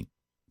poisoning.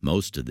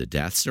 Most of the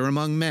deaths are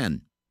among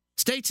men.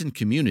 States and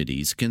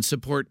communities can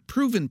support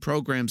proven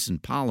programs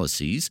and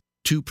policies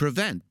to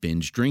prevent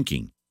binge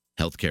drinking.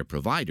 Healthcare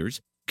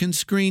providers can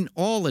screen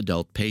all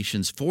adult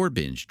patients for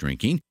binge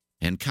drinking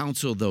and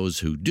counsel those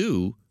who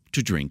do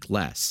to drink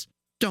less.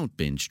 Don't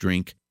binge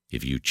drink.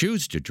 If you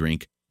choose to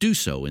drink, do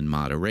so in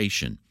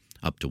moderation.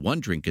 Up to 1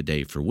 drink a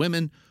day for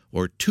women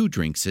or 2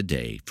 drinks a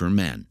day for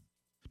men.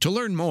 To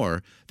learn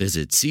more,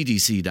 visit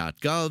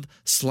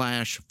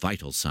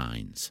cdc.gov/vital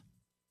signs.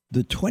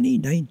 The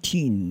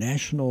 2019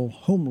 National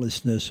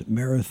Homelessness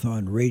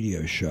Marathon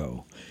Radio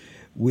Show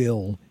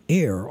will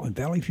air on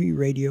Valley Free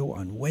Radio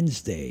on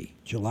Wednesday,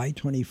 July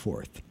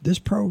 24th. This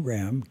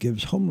program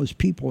gives homeless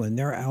people and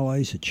their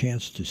allies a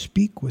chance to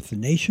speak with the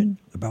nation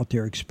about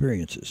their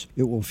experiences.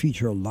 It will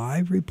feature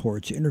live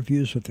reports,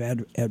 interviews with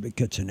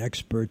advocates and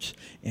experts,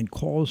 and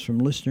calls from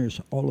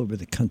listeners all over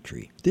the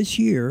country. This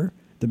year,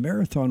 the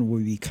marathon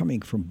will be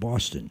coming from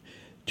Boston.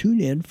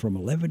 Tune in from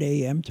 11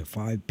 a.m. to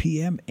 5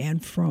 p.m.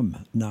 and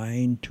from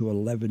 9 to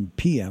 11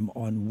 p.m.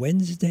 on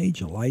Wednesday,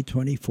 July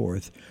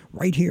 24th,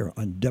 right here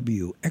on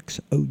WXOJLP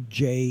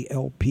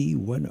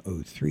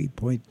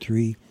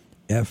 103.3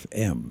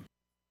 FM.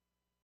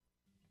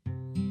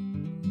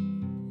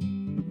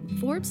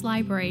 Forbes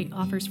Library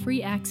offers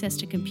free access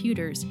to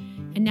computers,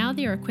 and now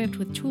they are equipped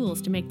with tools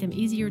to make them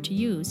easier to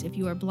use if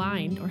you are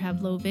blind or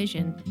have low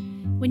vision.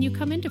 When you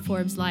come into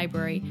Forbes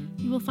Library,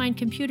 you will find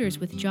computers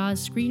with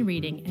JAWS screen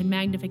reading and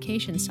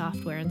magnification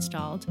software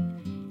installed.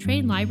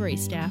 Trained library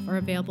staff are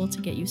available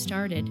to get you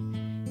started.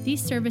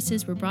 These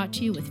services were brought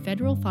to you with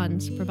federal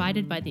funds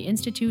provided by the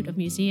Institute of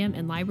Museum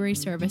and Library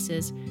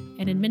Services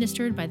and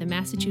administered by the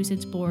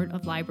Massachusetts Board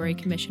of Library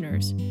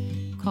Commissioners.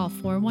 Call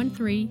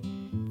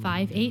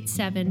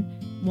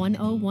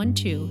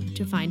 413-587-1012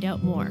 to find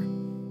out more.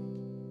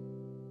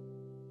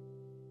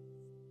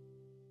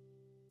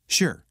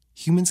 Sure,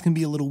 humans can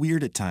be a little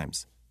weird at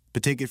times,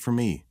 but take it from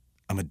me,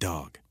 I'm a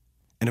dog.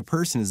 And a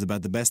person is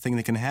about the best thing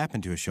that can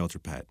happen to a shelter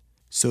pet.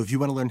 So if you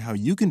want to learn how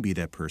you can be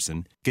that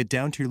person, get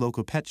down to your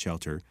local pet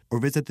shelter or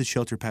visit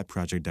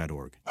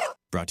theshelterpetproject.org.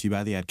 Brought to you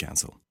by the Ad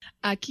Council.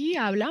 Aquí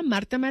habla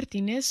Marta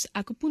Martínez,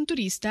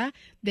 acupunturista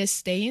de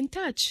Stay in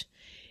Touch.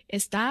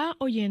 Está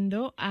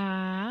oyendo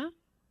a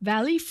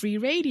Valley Free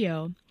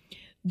Radio,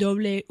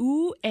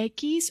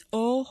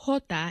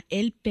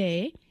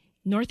 WXOJLP,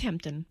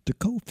 Northampton. The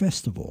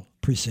Co-Festival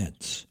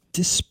presents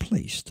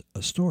Displaced,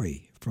 a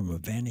story from a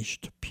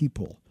vanished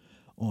people,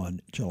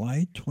 on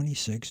July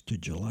 26 to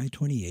July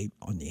 28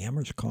 on the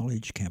Amherst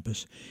College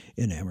campus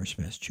in Amherst,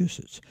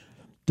 Massachusetts.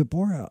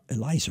 Deborah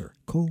Elizer,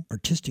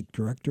 co-artistic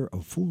director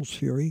of Fool's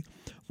Fury,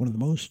 one of the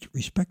most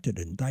respected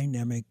and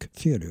dynamic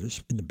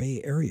theaters in the Bay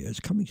Area, is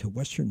coming to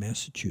Western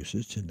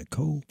Massachusetts in the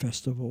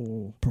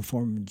Co-Festival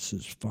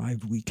Performance's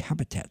 5-week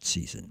habitat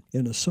season.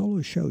 In a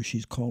solo show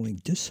she's calling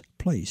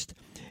Displaced,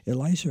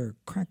 Elizer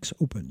cracks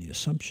open the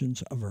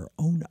assumptions of her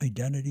own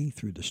identity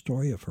through the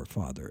story of her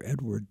father,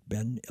 Edward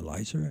Ben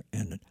Elizer,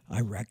 an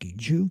Iraqi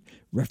Jew,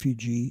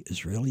 refugee,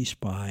 Israeli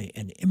spy,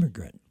 and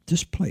immigrant.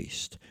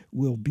 Displaced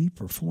will be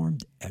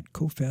performed at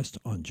CoFest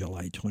on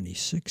July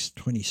 26th,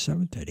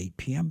 27th at 8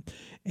 p.m.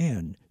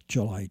 and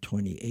July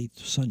 28th,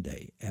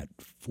 Sunday at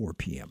 4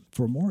 p.m.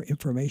 For more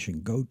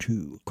information, go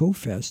to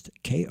CoFest,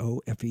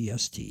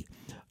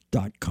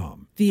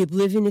 KOFEST.com. The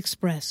Oblivion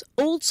Express,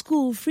 old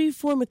school,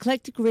 free-form,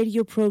 eclectic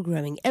radio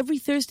programming every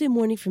Thursday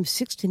morning from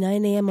 6 to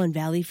 9 a.m. on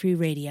Valley Free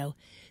Radio.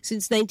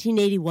 Since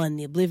 1981,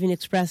 the Oblivion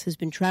Express has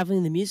been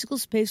traveling the musical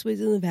spaceways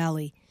in the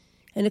Valley.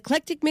 An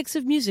eclectic mix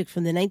of music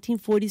from the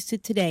 1940s to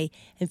today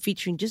and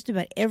featuring just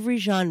about every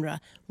genre: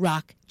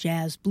 rock,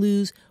 jazz,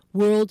 blues,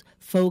 world,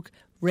 folk,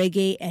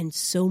 reggae, and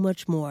so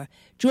much more.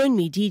 Join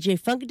me, DJ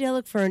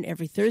Funkadelic Fern,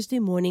 every Thursday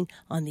morning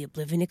on the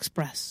Oblivion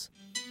Express.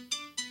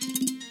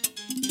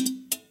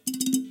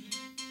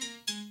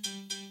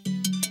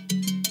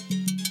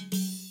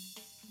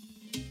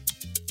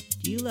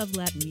 Do you love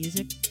Latin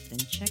music? Then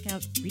check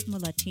out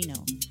Ritmo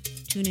Latino.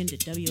 Tune in to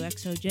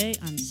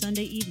WXOJ on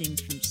Sunday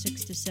evenings from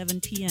 6 to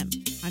 7 p.m.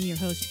 I'm your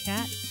host,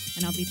 Kat,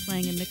 and I'll be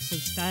playing a mix of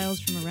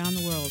styles from around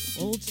the world,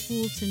 old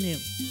school to new.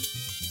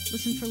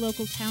 Listen for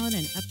local talent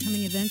and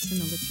upcoming events in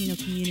the Latino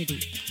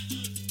community.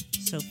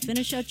 So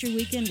finish out your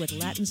weekend with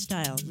Latin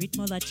style.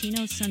 Ritmo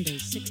Latino,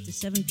 Sundays, 6 to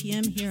 7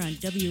 p.m. here on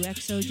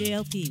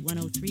WXOJLP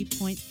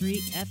 103.3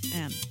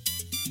 FM.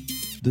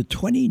 The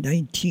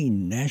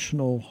 2019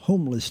 National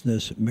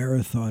Homelessness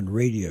Marathon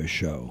Radio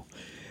Show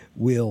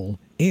will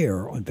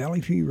air on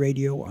Valley Free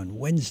Radio on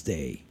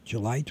Wednesday,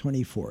 July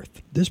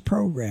 24th. This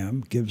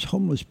program gives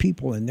homeless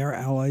people and their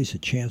allies a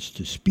chance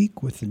to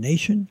speak with the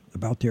nation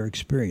about their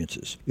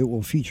experiences. It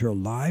will feature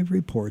live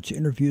reports,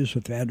 interviews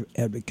with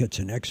advocates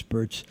and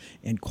experts,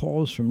 and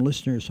calls from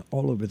listeners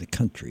all over the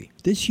country.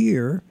 This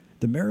year,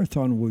 the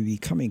marathon will be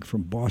coming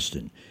from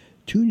Boston.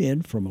 Tune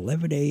in from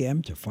 11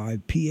 a.m. to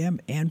 5 p.m.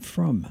 and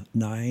from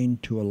 9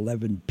 to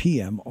 11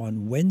 p.m.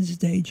 on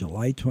Wednesday,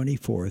 July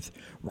 24th,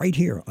 right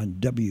here on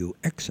WXOJLP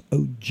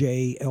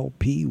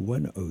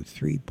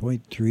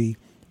 103.3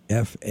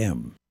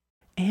 FM.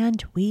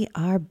 And we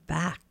are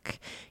back.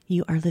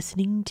 You are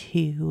listening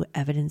to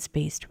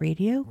Evidence-Based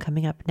Radio.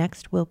 Coming up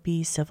next will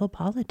be Civil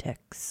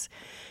Politics.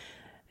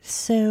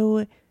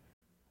 So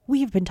we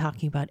have been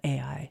talking about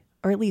AI.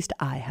 Or at least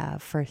I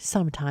have for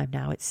some time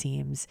now, it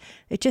seems.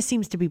 It just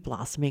seems to be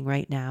blossoming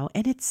right now.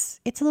 And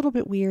it's a little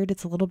bit weird.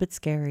 It's a little bit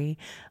scary.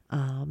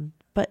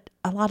 But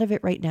a lot of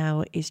it right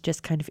now is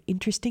just kind of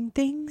interesting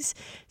things.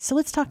 So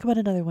let's talk about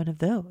another one of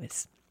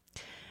those.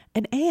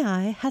 An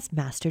AI has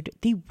mastered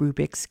the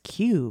Rubik's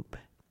Cube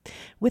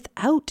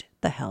without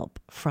the help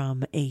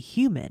from a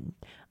human,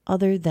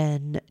 other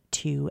than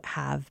to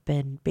have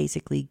been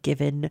basically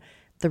given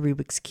the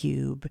Rubik's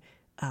Cube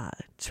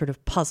sort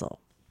of puzzle.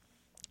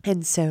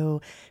 And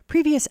so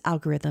previous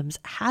algorithms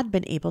had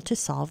been able to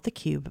solve the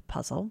cube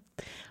puzzle,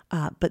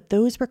 but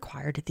those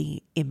required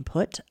the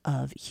input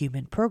of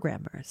human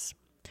programmers.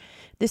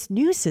 This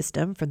new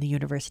system from the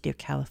University of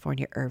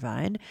California,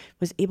 Irvine,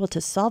 was able to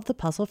solve the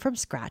puzzle from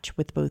scratch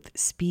with both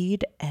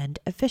speed and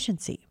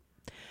efficiency.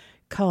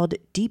 Called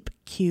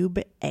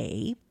DeepCube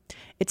A,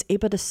 it's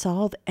able to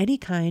solve any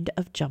kind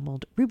of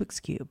jumbled Rubik's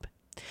Cube.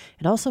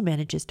 It also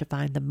manages to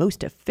find the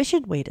most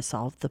efficient way to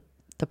solve the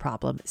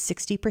problem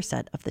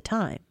 60% of the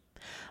time.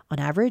 On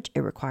average, it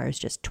requires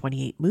just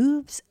 28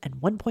 moves and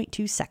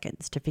 1.2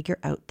 seconds to figure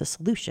out the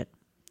solution.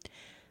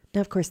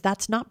 Now, of course,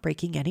 that's not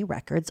breaking any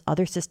records.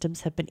 Other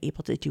systems have been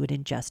able to do it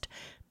in just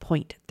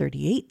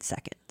 0.38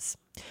 seconds.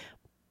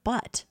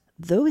 But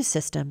those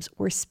systems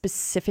were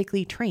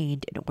specifically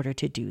trained in order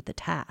to do the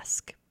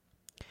task.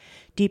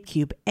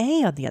 DeepCube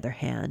A, on the other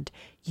hand,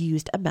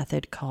 used a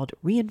method called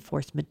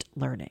reinforcement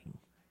learning.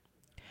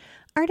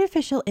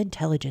 Artificial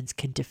intelligence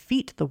can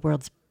defeat the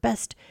world's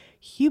best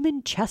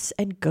human chess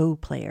and Go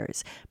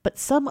players, but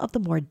some of the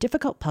more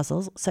difficult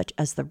puzzles, such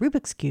as the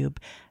Rubik's Cube,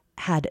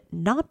 had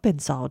not been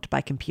solved by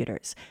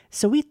computers,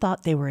 so we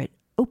thought they were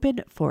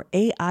open for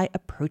AI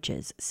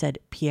approaches, said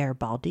Pierre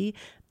Baldi,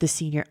 the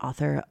senior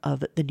author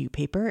of the new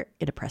paper,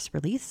 in a press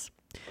release.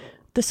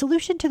 The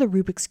solution to the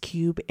Rubik's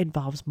Cube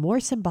involves more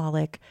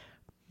symbolic,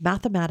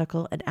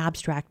 mathematical, and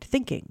abstract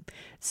thinking,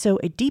 so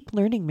a deep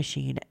learning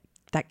machine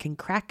that can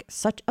crack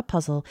such a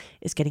puzzle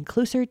is getting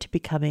closer to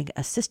becoming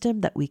a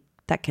system that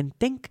can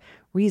think,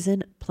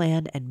 reason,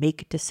 plan, and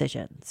make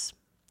decisions.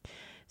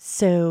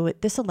 So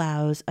this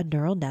allows a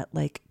neural net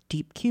like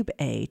DeepCube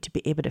A to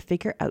be able to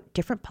figure out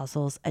different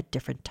puzzles at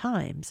different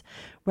times,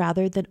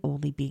 rather than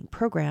only being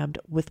programmed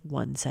with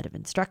one set of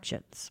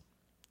instructions.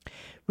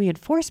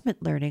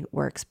 Reinforcement learning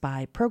works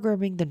by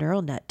programming the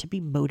neural net to be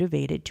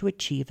motivated to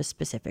achieve a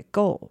specific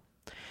goal.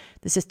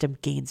 The system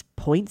gains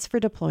points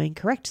for deploying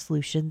correct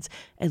solutions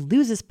and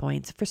loses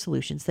points for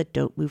solutions that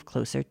don't move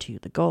closer to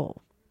the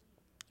goal.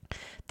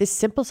 This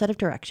simple set of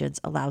directions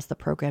allows the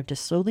program to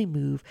slowly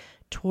move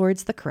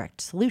towards the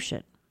correct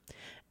solution.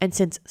 And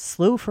since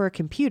slow for a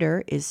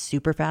computer is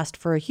super fast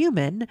for a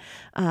human,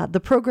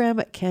 the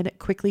program can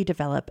quickly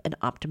develop an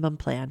optimum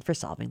plan for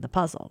solving the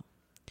puzzle.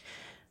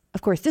 Of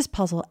course, this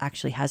puzzle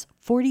actually has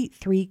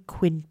 43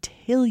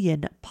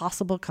 quintillion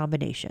possible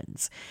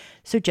combinations,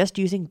 so just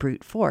using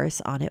brute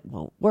force on it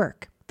won't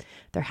work.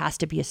 There has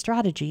to be a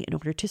strategy in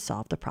order to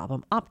solve the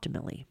problem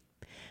optimally.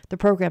 The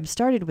program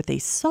started with a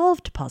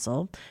solved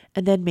puzzle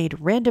and then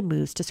made random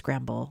moves to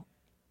scramble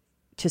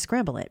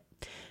it.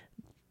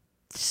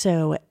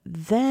 So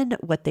then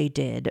what they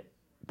did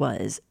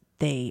was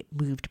they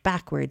moved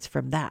backwards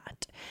from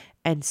that.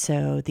 And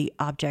so the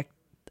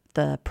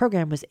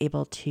program was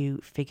able to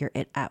figure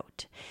it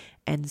out.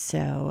 And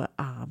so,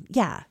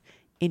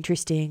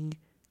 interesting,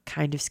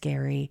 kind of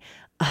scary.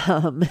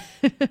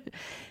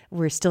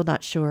 We're still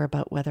not sure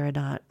about whether or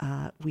not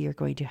we are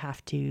going to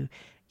have to,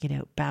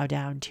 bow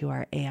down to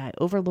our AI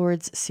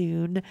overlords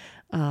soon.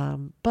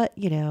 But,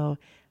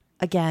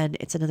 again,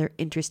 it's another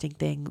interesting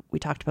thing. We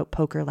talked about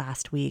poker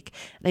last week.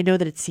 And I know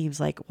that it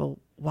seems like, well,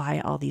 why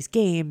all these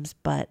games?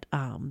 But,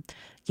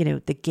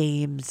 the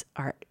games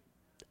are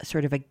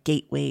sort of a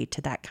gateway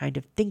to that kind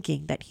of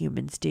thinking that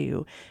humans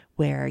do,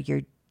 where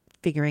you're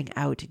figuring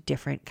out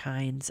different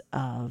kinds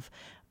of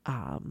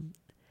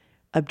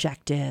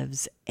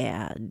objectives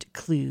and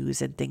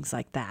clues and things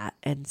like that.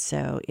 And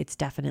so it's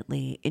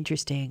definitely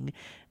interesting.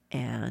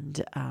 And,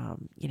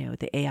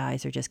 the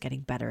AIs are just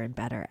getting better and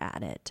better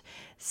at it.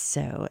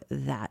 So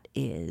that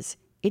is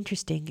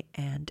interesting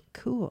and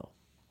cool.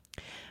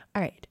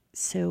 All right.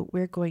 So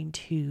we're going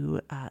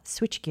to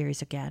switch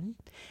gears again.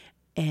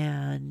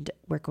 And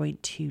we're going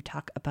to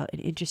talk about an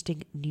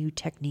interesting new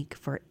technique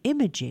for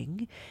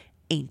imaging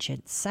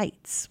ancient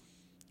sites.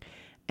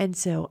 And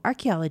so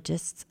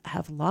archaeologists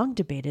have long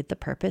debated the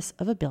purpose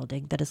of a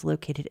building that is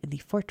located in the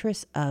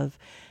fortress of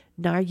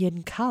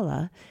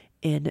Naryinkala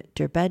in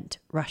Derbent,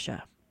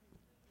 Russia.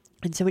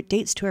 And so it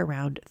dates to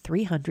around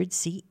 300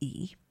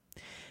 CE,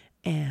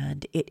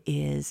 and it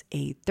is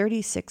a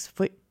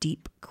 36-foot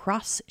deep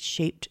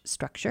cross-shaped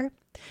structure.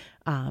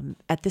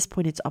 At this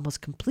point, it's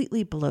almost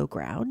completely below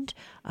ground.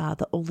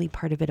 The only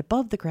part of it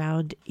above the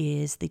ground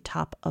is the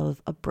top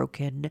of a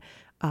broken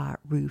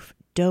roof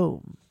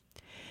dome.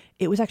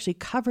 It was actually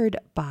covered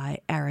by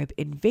Arab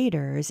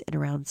invaders in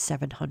around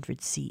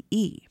 700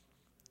 CE.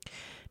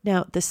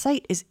 Now, the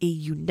site is a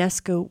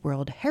UNESCO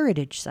World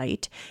Heritage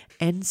Site,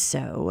 and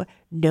so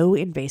no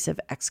invasive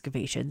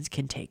excavations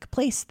can take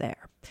place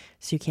there.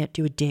 So you can't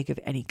do a dig of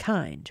any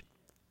kind.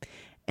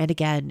 And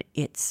again,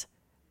 it's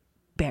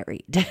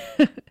buried.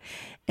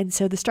 And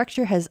so the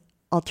structure has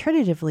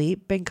alternatively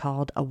been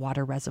called a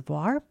water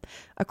reservoir,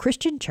 a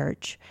Christian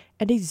church,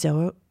 and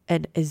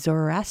a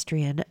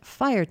Zoroastrian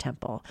fire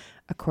temple,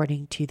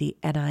 according to the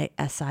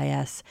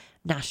NISIS,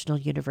 National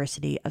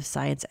University of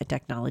Science and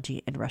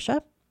Technology in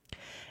Russia.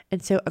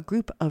 And so a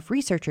group of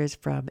researchers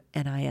from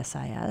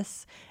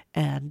NISIS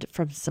and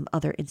from some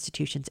other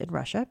institutions in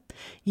Russia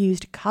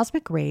used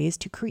cosmic rays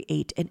to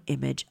create an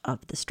image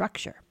of the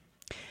structure.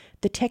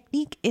 The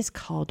technique is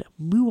called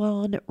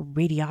muon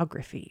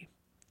radiography.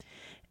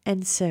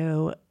 And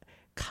so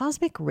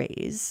cosmic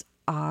rays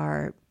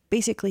are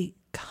basically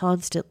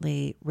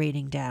constantly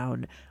raining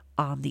down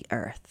on the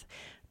Earth,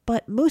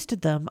 but most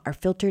of them are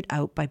filtered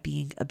out by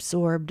being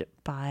absorbed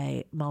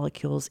by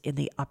molecules in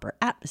the upper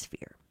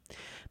atmosphere.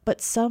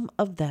 But some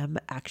of them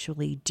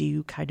actually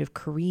do kind of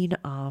careen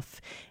off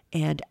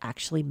and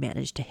actually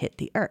manage to hit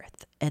the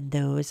Earth, and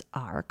those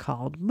are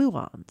called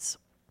muons.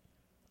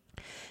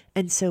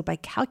 And so by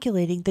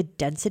calculating the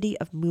density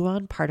of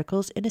muon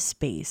particles in a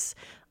space,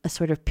 a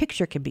sort of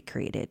picture can be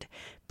created,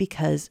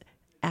 because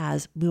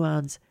as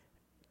muons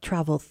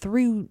travel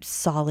through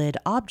solid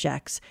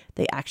objects,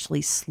 they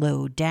actually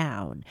slow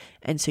down.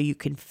 And so you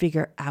can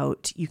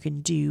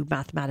do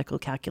mathematical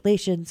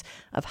calculations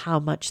of how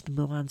much the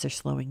muons are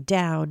slowing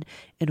down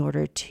in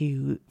order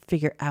to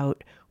figure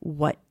out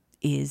what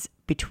is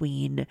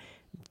between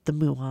the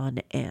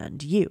muon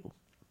and you.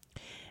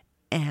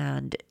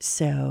 And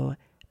so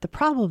the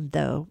problem,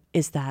 though,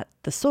 is that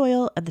the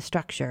soil and the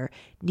structure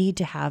need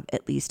to have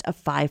at least a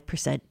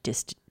 5%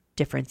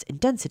 difference in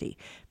density,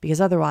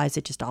 because otherwise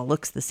it just all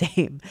looks the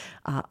same,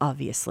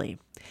 obviously.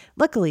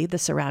 Luckily, the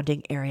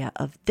surrounding area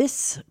of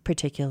this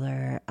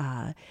particular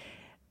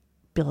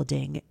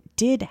building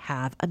did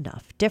have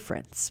enough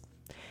difference.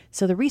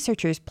 So the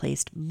researchers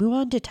placed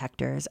muon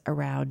detectors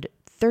around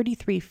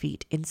 33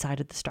 feet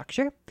inside of the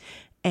structure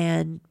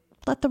and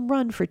let them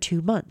run for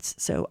 2 months.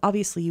 So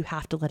obviously you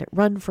have to let it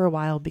run for a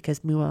while, because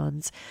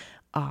muons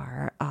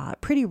are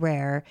pretty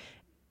rare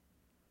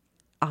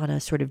on a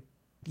sort of,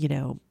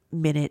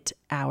 minute,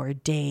 hour,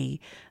 day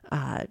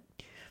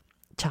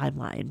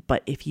timeline.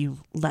 But if you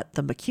let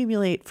them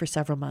accumulate for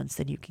several months,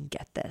 then you can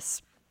get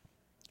this.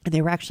 And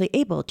they were actually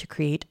able to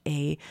create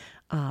a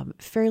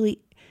fairly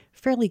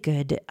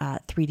good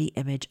 3D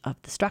image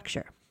of the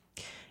structure.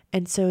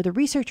 And so the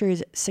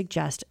researchers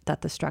suggest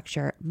that the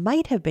structure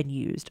might have been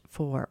used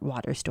for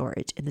water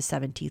storage in the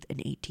 17th and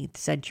 18th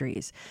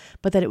centuries,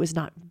 but that it was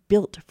not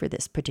built for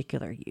this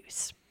particular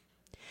use.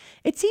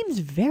 It seems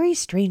very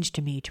strange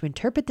to me to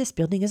interpret this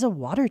building as a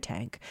water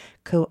tank,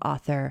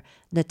 co-author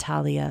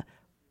Natalia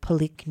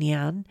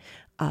Polikhnian,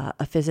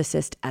 a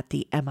physicist at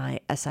the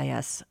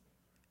MISIS,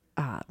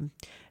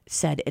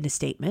 said in a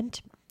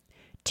statement.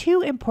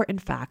 2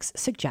 important facts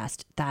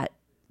suggest that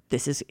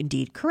this is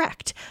indeed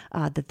correct,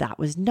 that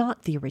was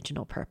not the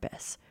original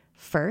purpose.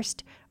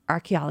 First,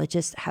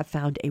 archaeologists have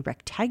found a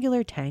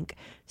rectangular tank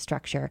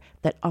structure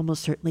that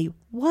almost certainly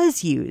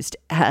was used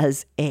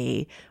as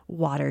a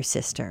water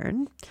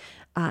cistern.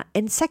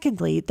 And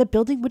secondly, the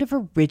building would have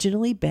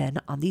originally been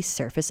on the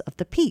surface of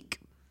the peak.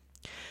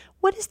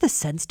 What is the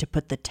sense to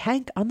put the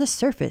tank on the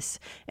surface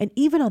and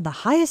even on the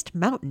highest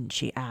mountain,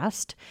 she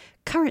asked.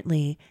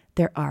 Currently,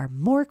 there are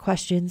more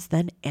questions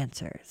than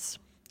answers.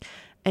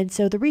 And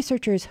so the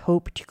researchers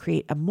hope to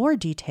create a more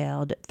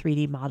detailed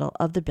 3D model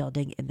of the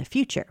building in the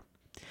future.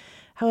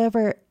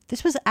 However,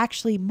 this was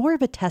actually more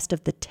of a test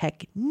of the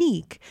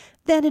technique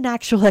than an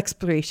actual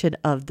exploration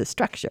of the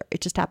structure.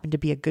 It just happened to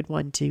be a good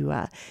one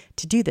to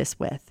do this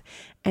with.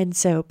 And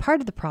so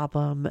part of the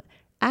problem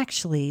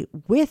actually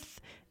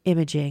with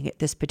imaging at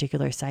this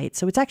particular site,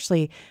 so it's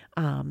actually,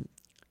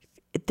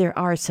 there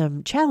are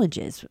some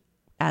challenges,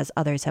 as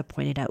others have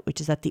pointed out, which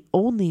is that the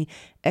only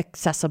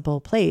accessible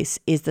place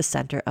is the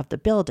center of the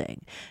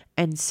building.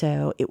 And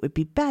so it would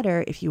be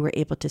better if you were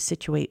able to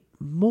situate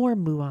more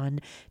muon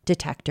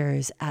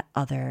detectors at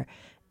other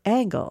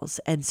angles.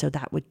 And so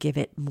that would give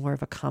it more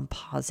of a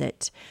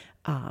composite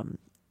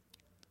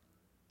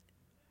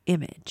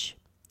image.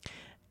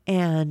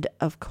 And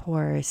of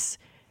course,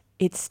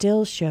 it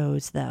still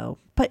shows though,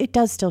 but it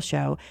does still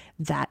show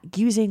that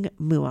using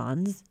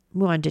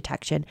muon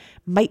detection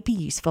might be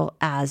useful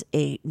as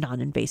a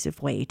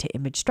non-invasive way to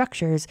image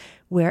structures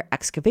where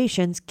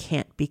excavations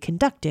can't be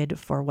conducted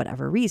for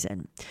whatever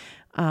reason.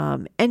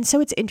 And so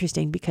it's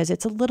interesting because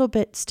it's a little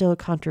bit still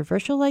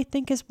controversial, I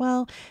think, as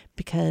well,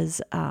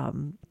 because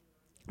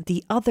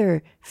the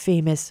other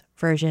famous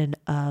version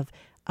of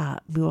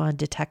muon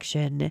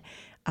detection,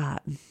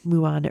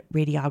 muon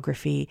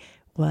radiography,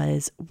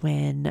 was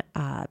when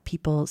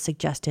people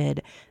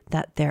suggested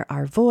that there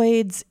are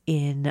voids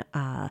in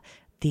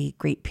the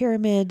Great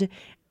Pyramid,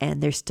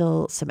 and there's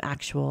still some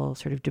actual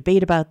sort of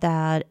debate about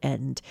that.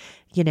 And,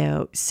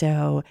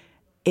 so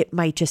it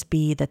might just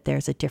be that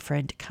there's a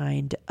different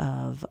kind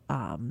of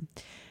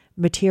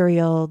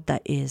material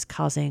that is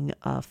causing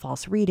a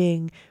false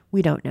reading.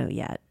 We don't know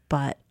yet,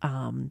 but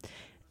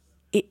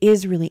it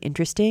is really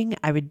interesting.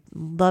 I would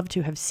love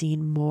to have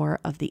seen more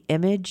of the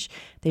image.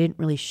 They didn't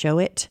really show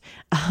it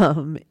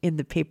in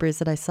the papers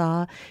that I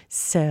saw.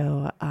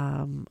 So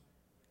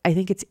I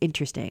think it's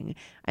interesting.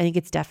 I think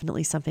it's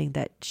definitely something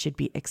that should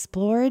be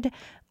explored.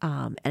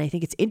 And I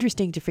think it's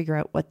interesting to figure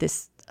out what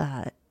this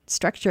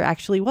structure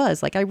actually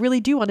was. Like, I really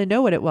do want to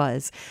know what it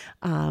was.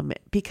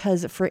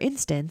 Because, for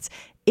instance,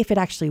 if it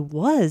actually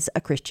was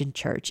a Christian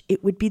church,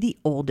 it would be the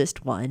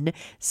oldest one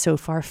so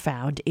far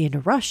found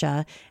in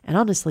Russia. And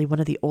honestly, one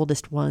of the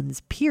oldest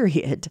ones,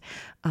 period,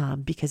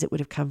 because it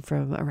would have come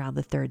from around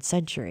the 3rd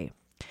century.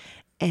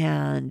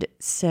 And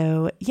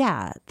so,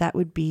 yeah, that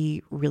would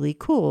be really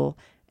cool.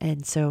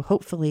 And so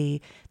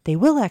hopefully they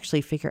will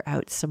actually figure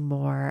out some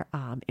more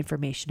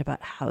information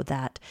about how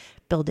that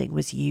building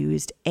was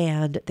used.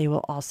 And they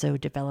will also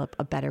develop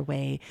a better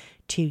way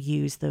to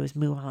use those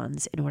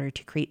muons in order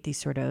to create these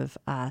sort of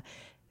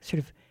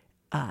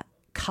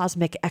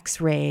cosmic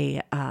X-ray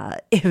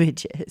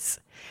images.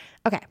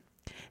 Okay.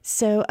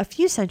 So a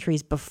few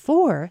centuries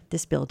before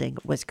this building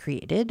was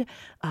created,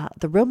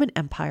 the Roman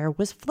Empire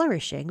was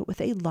flourishing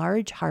with a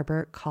large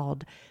harbor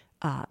called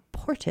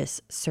Portus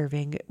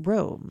serving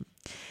Rome.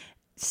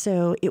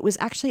 So it was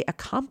actually a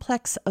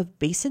complex of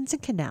basins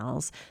and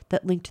canals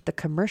that linked the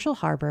commercial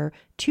harbor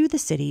to the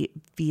city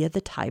via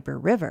the Tiber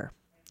River.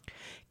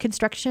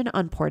 Construction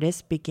on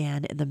Portus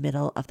began in the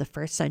middle of the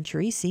 1st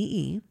century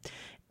CE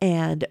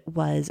and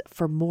was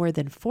for more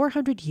than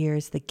 400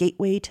 years the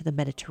gateway to the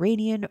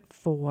Mediterranean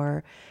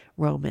for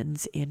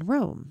Romans in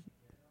Rome.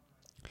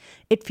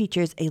 It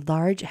features a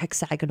large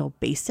hexagonal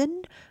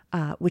basin,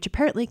 which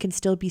apparently can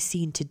still be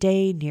seen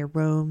today near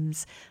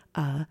Rome's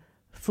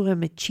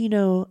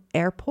Fiumicino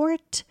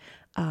Airport.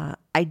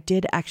 I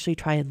did actually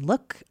try and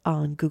look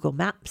on Google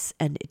Maps,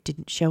 and it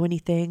didn't show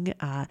anything.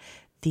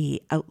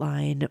 The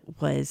outline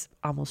was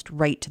almost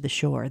right to the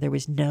shore. There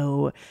was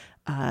no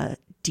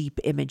deep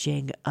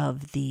imaging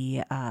of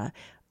the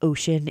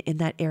ocean in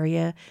that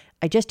area.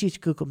 I just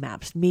used Google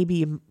Maps.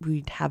 Maybe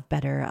we'd have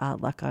better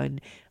luck on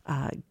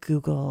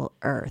Google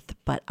Earth,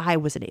 but I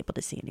wasn't able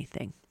to see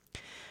anything.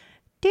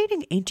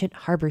 Dating ancient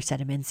harbor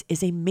sediments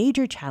is a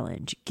major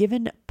challenge,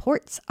 given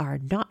ports are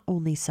not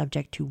only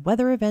subject to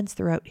weather events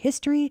throughout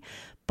history,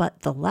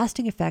 but the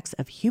lasting effects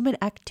of human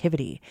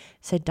activity,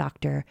 said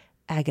Dr.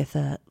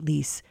 Agatha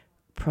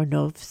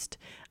Lees-Pronovost,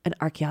 an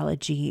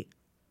archaeology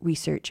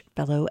research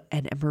fellow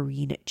and a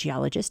marine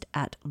geologist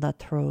at La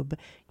Trobe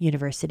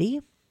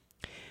University.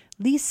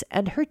 Lees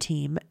and her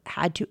team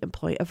had to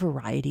employ a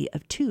variety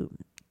of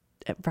tools.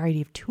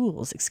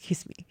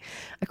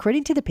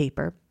 According to the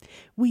paper,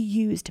 we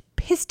used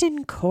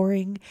piston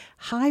coring,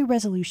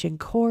 high-resolution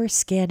core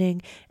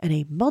scanning, and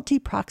a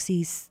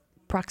multi-proxy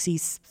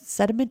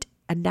sediment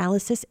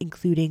analysis,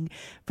 including,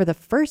 for the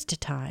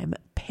first time,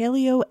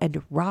 paleo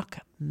and rock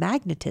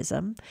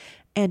magnetism,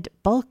 and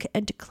bulk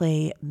and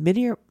clay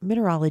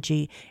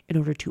mineralogy in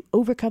order to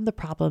overcome the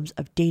problems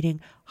of dating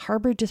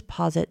harbor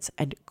deposits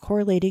and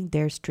correlating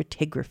their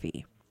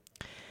stratigraphy.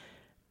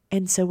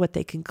 And so what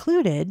they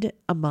concluded,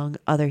 among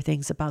other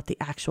things about the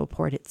actual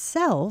port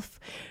itself,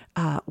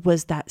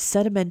 was that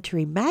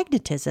sedimentary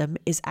magnetism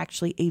is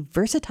actually a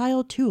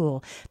versatile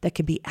tool that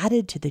can be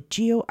added to the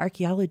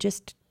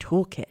geoarchaeologist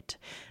toolkit.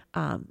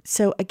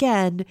 So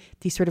again,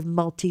 these sort of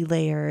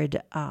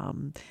multi-layered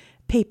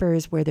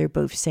papers where they're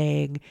both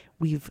saying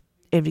we've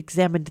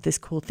examined this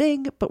cool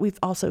thing, but we've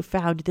also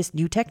found this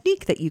new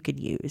technique that you can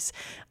use.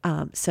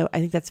 So I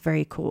think that's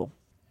very cool.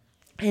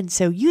 And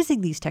so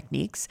using these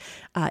techniques,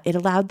 it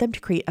allowed them to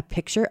create a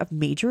picture of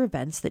major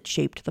events that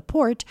shaped the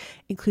port,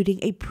 including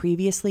a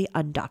previously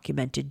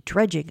undocumented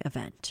dredging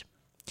event.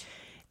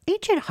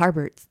 Ancient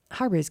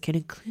harbors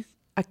can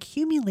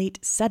accumulate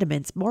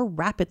sediments more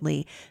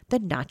rapidly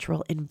than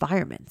natural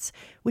environments,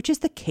 which is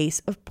the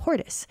case of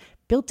Portus,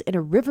 built in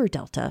a river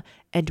delta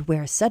and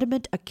where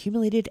sediment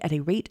accumulated at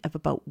a rate of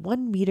about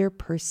 1 meter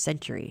per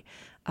century,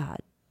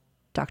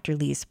 Dr.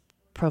 Lise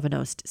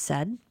Provost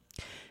said.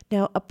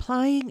 Now,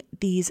 applying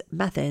these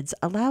methods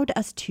allowed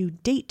us to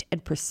date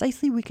and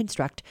precisely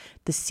reconstruct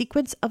the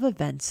sequence of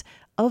events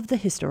of the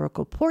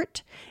historical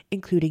port,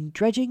 including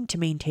dredging to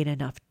maintain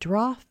enough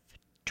draft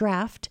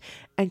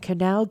and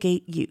canal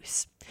gate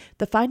use.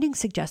 The findings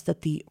suggest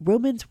that the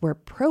Romans were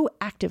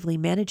proactively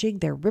managing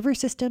their river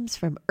systems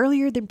from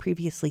earlier than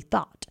previously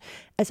thought,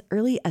 as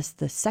early as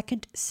the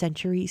 2nd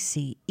century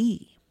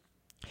CE.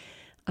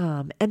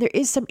 And there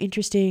is some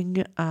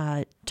interesting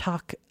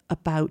talk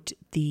about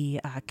the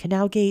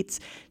canal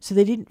gates. So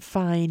they didn't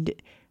find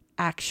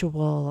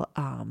actual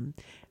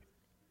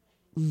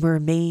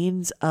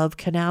remains of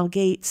canal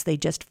gates. They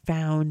just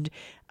found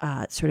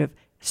sort of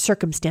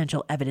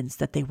circumstantial evidence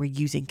that they were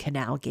using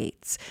canal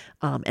gates.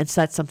 And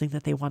so that's something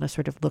that they want to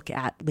sort of look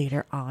at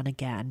later on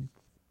again.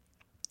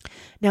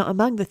 Now,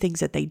 among the things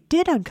that they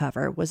did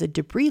uncover was a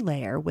debris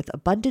layer with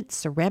abundant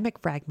ceramic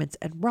fragments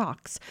and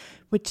rocks,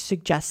 which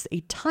suggests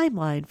a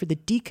timeline for the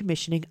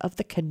decommissioning of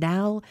the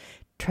Canal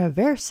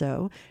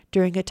Traverso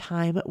during a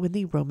time when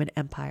the Roman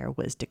Empire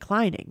was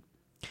declining.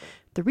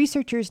 The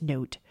researchers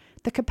note,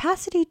 the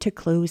capacity to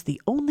close the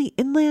only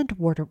inland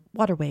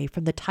waterway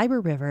from the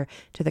Tiber River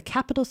to the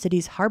capital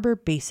city's harbor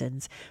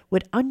basins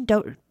would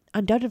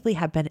undoubtedly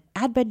have been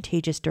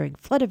advantageous during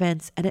flood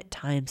events and at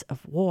times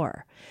of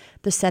war.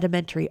 The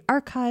sedimentary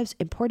archives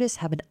in Portus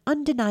have an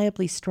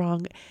undeniably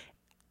strong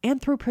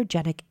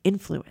anthropogenic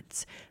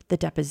influence. The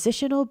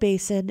depositional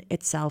basin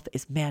itself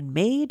is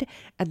man-made,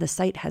 and the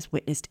site has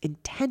witnessed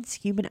intense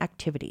human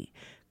activity.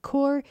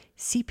 Core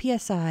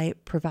CPSI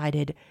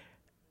provides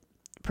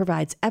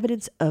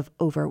evidence of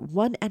over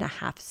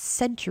 1.5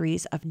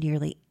 centuries of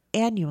nearly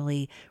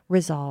annually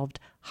resolved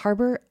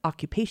harbor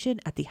occupation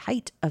at the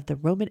height of the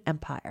Roman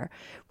Empire,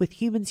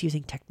 with humans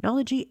using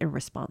technology in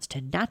response to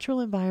natural,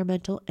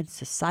 environmental, and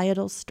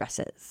societal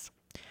stresses.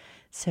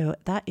 So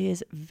that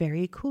is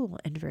very cool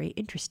and very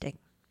interesting.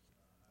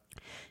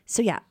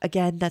 So yeah,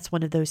 again, that's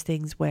one of those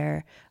things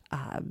where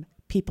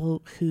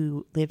people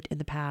who lived in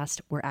the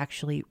past were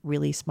actually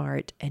really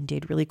smart and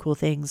did really cool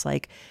things,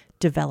 like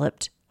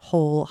developed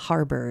whole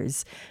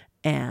harbors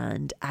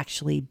and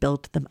actually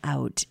built them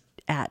out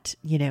at,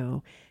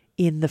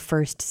 in the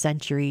 1st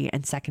century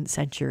and 2nd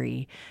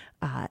century.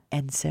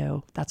 And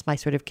so that's my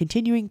sort of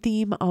continuing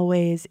theme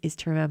always, is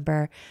to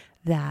remember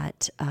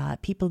that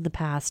people in the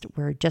past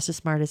were just as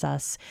smart as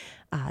us.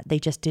 They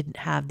just didn't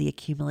have the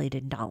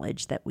accumulated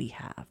knowledge that we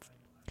have.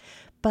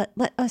 But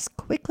let us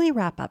quickly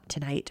wrap up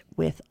tonight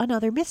with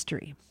another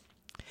mystery.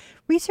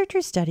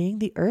 Researchers studying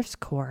the Earth's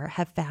core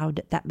have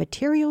found that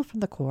material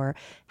from the core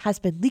has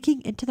been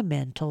leaking into the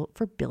mantle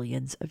for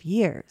billions of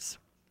years.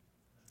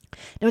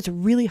 Now, it's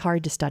really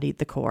hard to study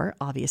the core,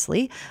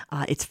 obviously.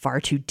 It's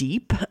far too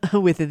deep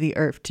within the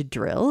Earth to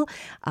drill.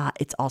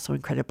 It's also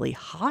incredibly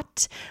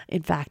hot.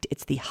 In fact,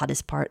 it's the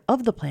hottest part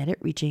of the planet,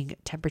 reaching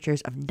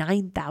temperatures of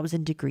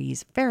 9,000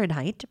 degrees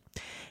Fahrenheit.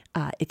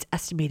 It's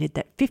estimated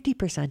that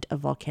 50%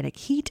 of volcanic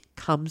heat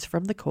comes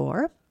from the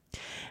core.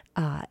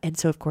 And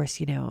so, of course,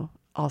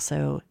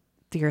 also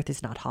the Earth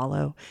is not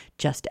hollow,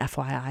 just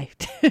FYI.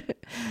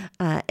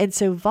 And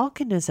so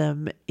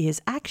volcanism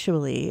is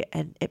actually,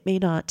 and it may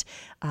not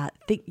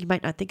you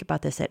might not think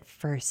about this at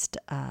first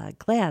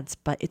glance,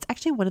 but it's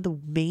actually one of the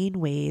main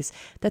ways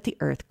that the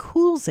Earth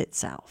cools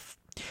itself.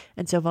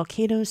 And so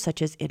volcanoes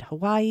such as in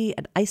Hawaii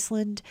and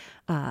Iceland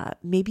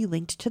may be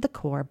linked to the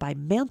core by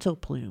mantle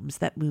plumes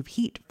that move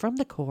heat from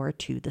the core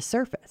to the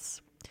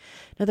surface.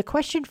 Now, the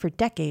question for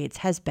decades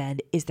has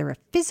been, is there a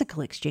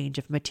physical exchange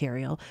of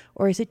material,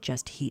 or is it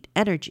just heat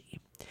energy?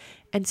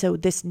 And so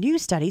this new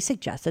study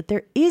suggests that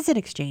there is an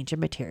exchange of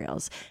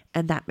materials,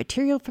 and that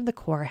material from the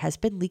core has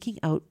been leaking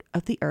out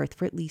of the Earth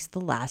for at least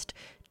the last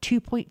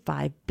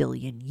 2.5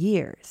 billion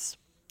years.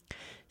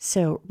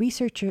 So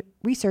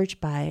research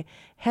by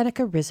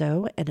Hanneke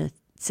Rizzo, an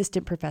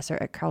assistant professor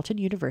at Carleton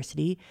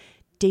University,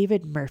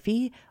 David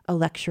Murphy, a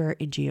lecturer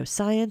in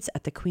geoscience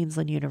at the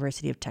Queensland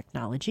University of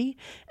Technology,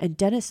 and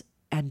Dennis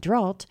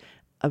Andrault,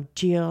 a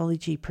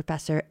geology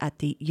professor at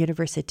the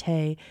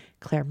Université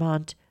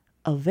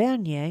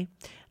Clermont-Auvergne,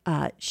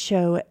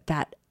 show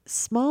that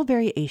small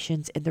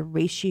variations in the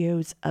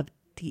ratios of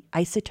the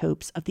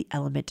isotopes of the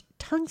element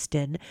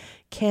tungsten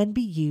can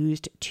be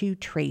used to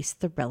trace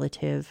the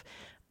relative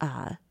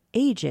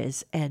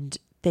ages, and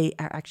they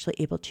are actually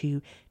able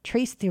to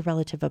trace the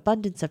relative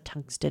abundance of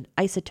tungsten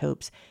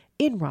isotopes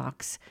in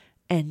rocks,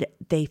 and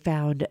they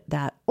found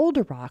that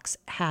older rocks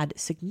had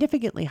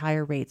significantly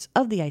higher rates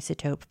of the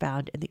isotope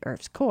found in the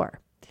Earth's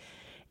core.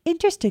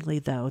 Interestingly,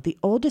 though, the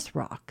oldest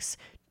rocks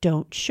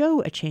don't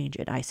show a change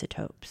in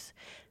isotopes.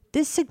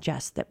 This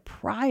suggests that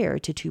prior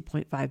to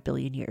 2.5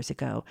 billion years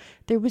ago,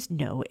 there was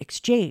no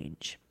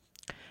exchange.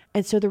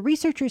 And so the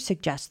researchers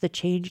suggest the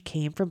change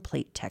came from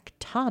plate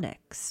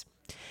tectonics.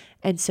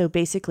 And so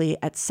basically,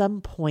 at some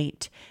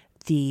point,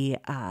 the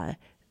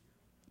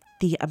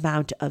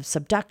amount of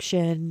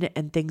subduction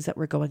and things that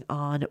were going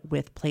on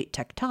with plate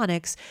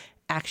tectonics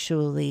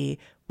actually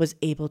was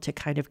able to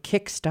kind of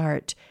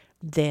kickstart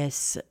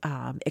this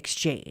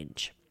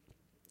exchange.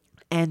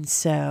 And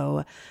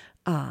so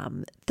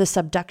the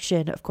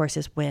subduction, of course,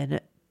 is when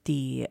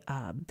the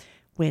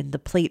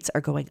plates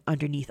are going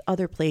underneath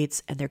other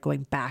plates and they're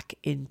going back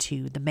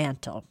into the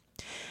mantle.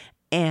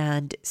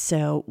 And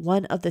so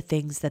one of the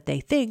things that they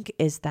think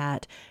is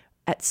that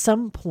at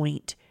some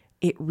point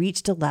it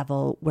reached a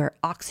level where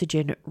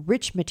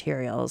oxygen-rich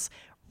materials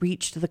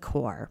reached the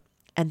core,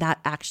 and that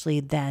actually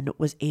then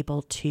was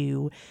able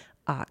to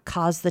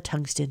cause the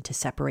tungsten to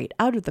separate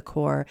out of the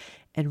core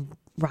and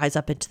rise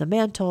up into the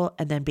mantle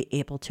and then be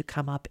able to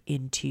come up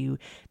into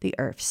the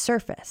Earth's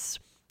surface.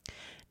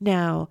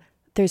 Now,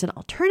 there's an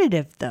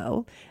alternative,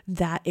 though,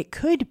 that it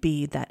could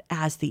be that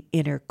as the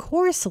inner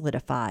core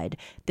solidified,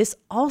 this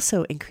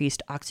also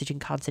increased oxygen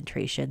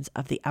concentrations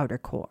of the outer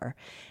core.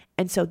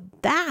 And so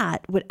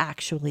that would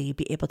actually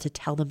be able to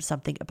tell them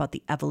something about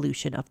the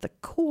evolution of the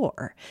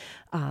core,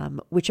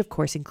 which of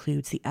course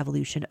includes the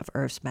evolution of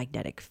Earth's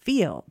magnetic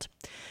field.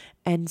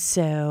 And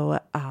so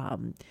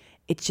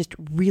it's just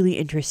really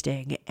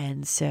interesting.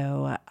 And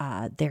so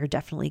they're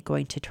definitely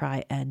going to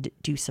try and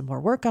do some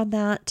more work on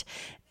that.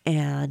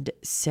 And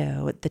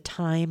so the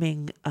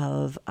timing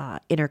of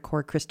inner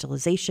core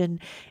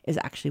crystallization is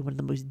actually one of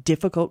the most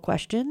difficult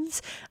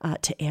questions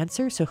to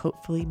answer. So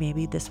hopefully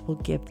maybe this will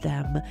give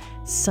them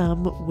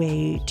some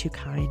way to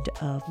kind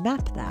of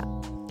map that.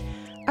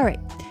 All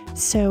right,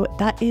 so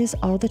that is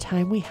all the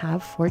time we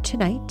have for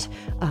tonight.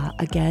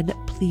 Again,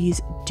 please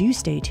do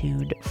stay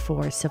tuned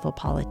for Civil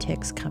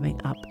Politics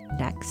coming up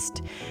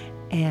next,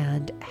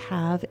 and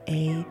have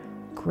a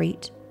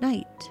great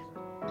night.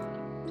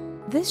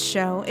 This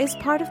show is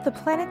part of the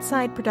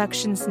PlanetSide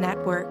Productions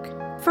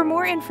Network. For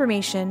more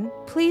information,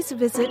 please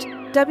visit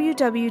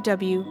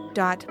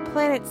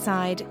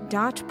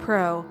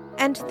www.planetside.pro,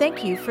 and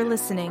thank you for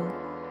listening.